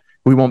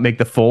won't make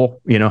the full,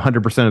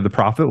 100% of the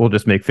profit. We'll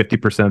just make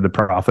 50% of the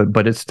profit,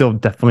 but it's still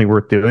definitely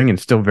worth doing and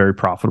still very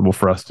profitable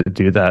for us to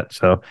do that.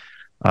 So,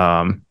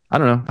 I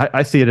don't know.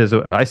 I see it as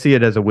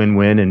a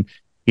win-win. And,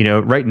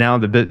 right now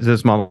the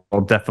business model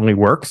definitely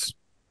works,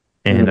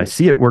 and I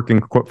see it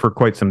working for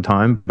quite some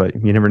time, but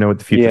you never know what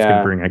the future is going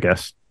to bring, I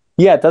guess.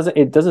 Yeah.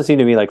 It doesn't seem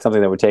to me like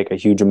something that would take a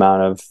huge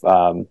amount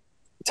of,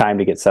 time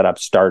to get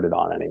started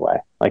on anyway.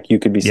 Like you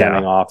could be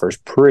sending offers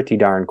pretty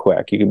darn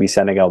quick. You could be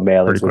sending out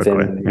mailings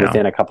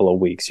within a couple of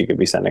weeks. You could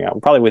be sending out,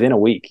 probably within a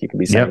week, you could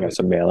be sending out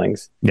some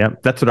mailings.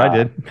 Yep. That's what I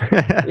did.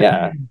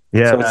 Yeah.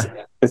 So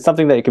it's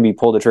something that can be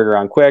pulled the trigger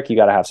on quick. You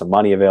got to have some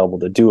money available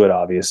to do it,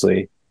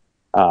 obviously.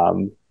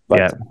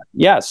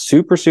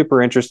 Super,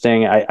 super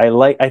interesting.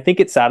 I think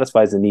it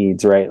satisfies the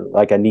needs, right?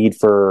 Like a need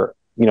for,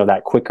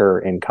 that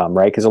quicker income,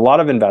 right? Because a lot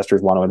of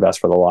investors want to invest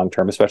for the long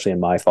term, especially in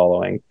my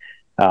following.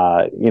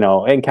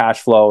 And cash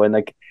flow, and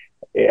like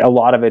a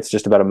lot of it's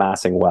just about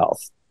amassing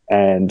wealth.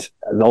 And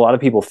a lot of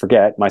people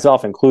forget,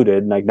 myself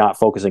included, like not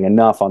focusing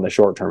enough on the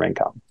short-term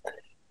income,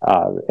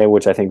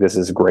 which I think this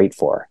is great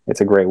for.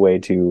 It's a great way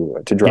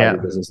to drive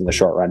your business in the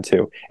short run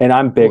too. And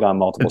I'm big on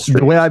multiple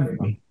streams. The way I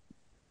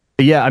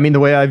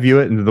view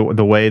it, and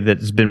the way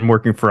that's been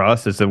working for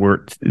us is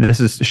that this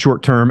is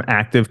short-term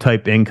active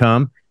type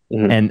income.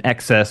 And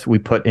excess we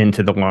put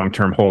into the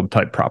long-term hold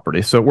type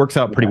property. So it works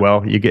out pretty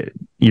well. You get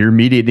your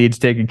immediate needs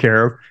taken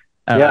care of,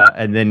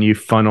 and then you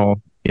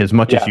funnel as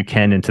much as you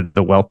can into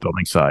the wealth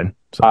building side.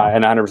 So.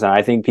 And 100%.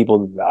 I think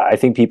people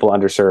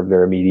underserve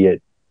their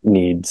immediate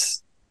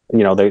needs.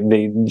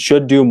 They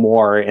should do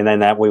more, and then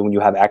that way, when you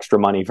have extra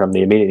money from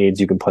the immediate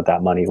needs, you can put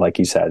that money, like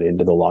you said,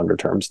 into the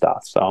longer-term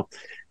stuff. So,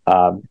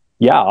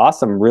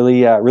 awesome.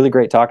 Really, really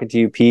great talking to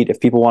you, Pete. If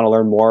people want to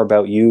learn more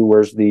about you,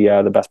 where's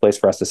the best place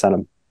for us to send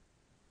them?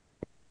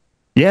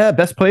 Yeah,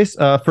 best place.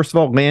 First of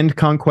all,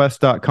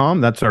 landconquest.com.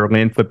 That's our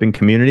land flipping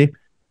community.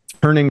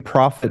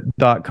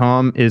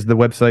 Turningprofit.com is the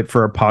website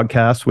for our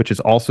podcast, which is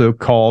also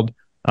called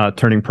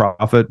Turning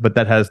Profit, but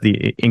that has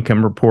the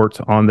income reports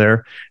on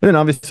there. And then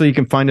obviously you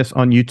can find us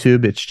on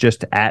YouTube. It's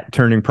just at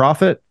Turning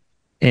Profit.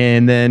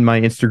 And then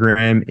my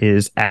Instagram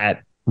is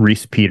at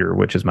Reese Peter,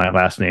 which is my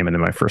last name and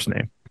then my first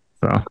name.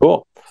 So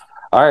cool.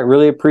 All right.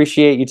 Really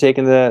appreciate you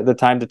taking the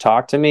time to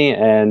talk to me.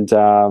 And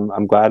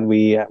I'm glad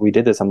we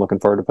did this. I'm looking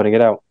forward to putting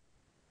it out.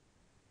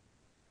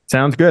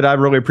 Sounds good. I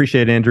really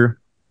appreciate it, Andrew.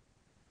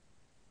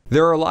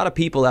 There are a lot of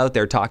people out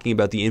there talking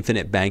about the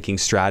infinite banking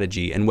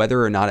strategy and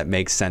whether or not it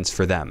makes sense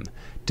for them.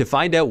 To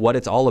find out what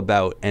it's all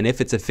about and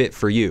if it's a fit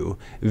for you,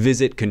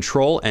 visit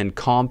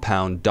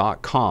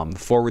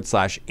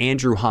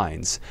controlandcompound.com/Andrew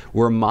Hines,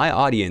 where my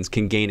audience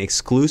can gain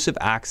exclusive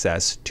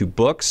access to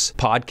books,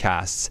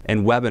 podcasts,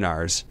 and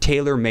webinars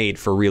tailor-made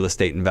for real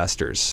estate investors.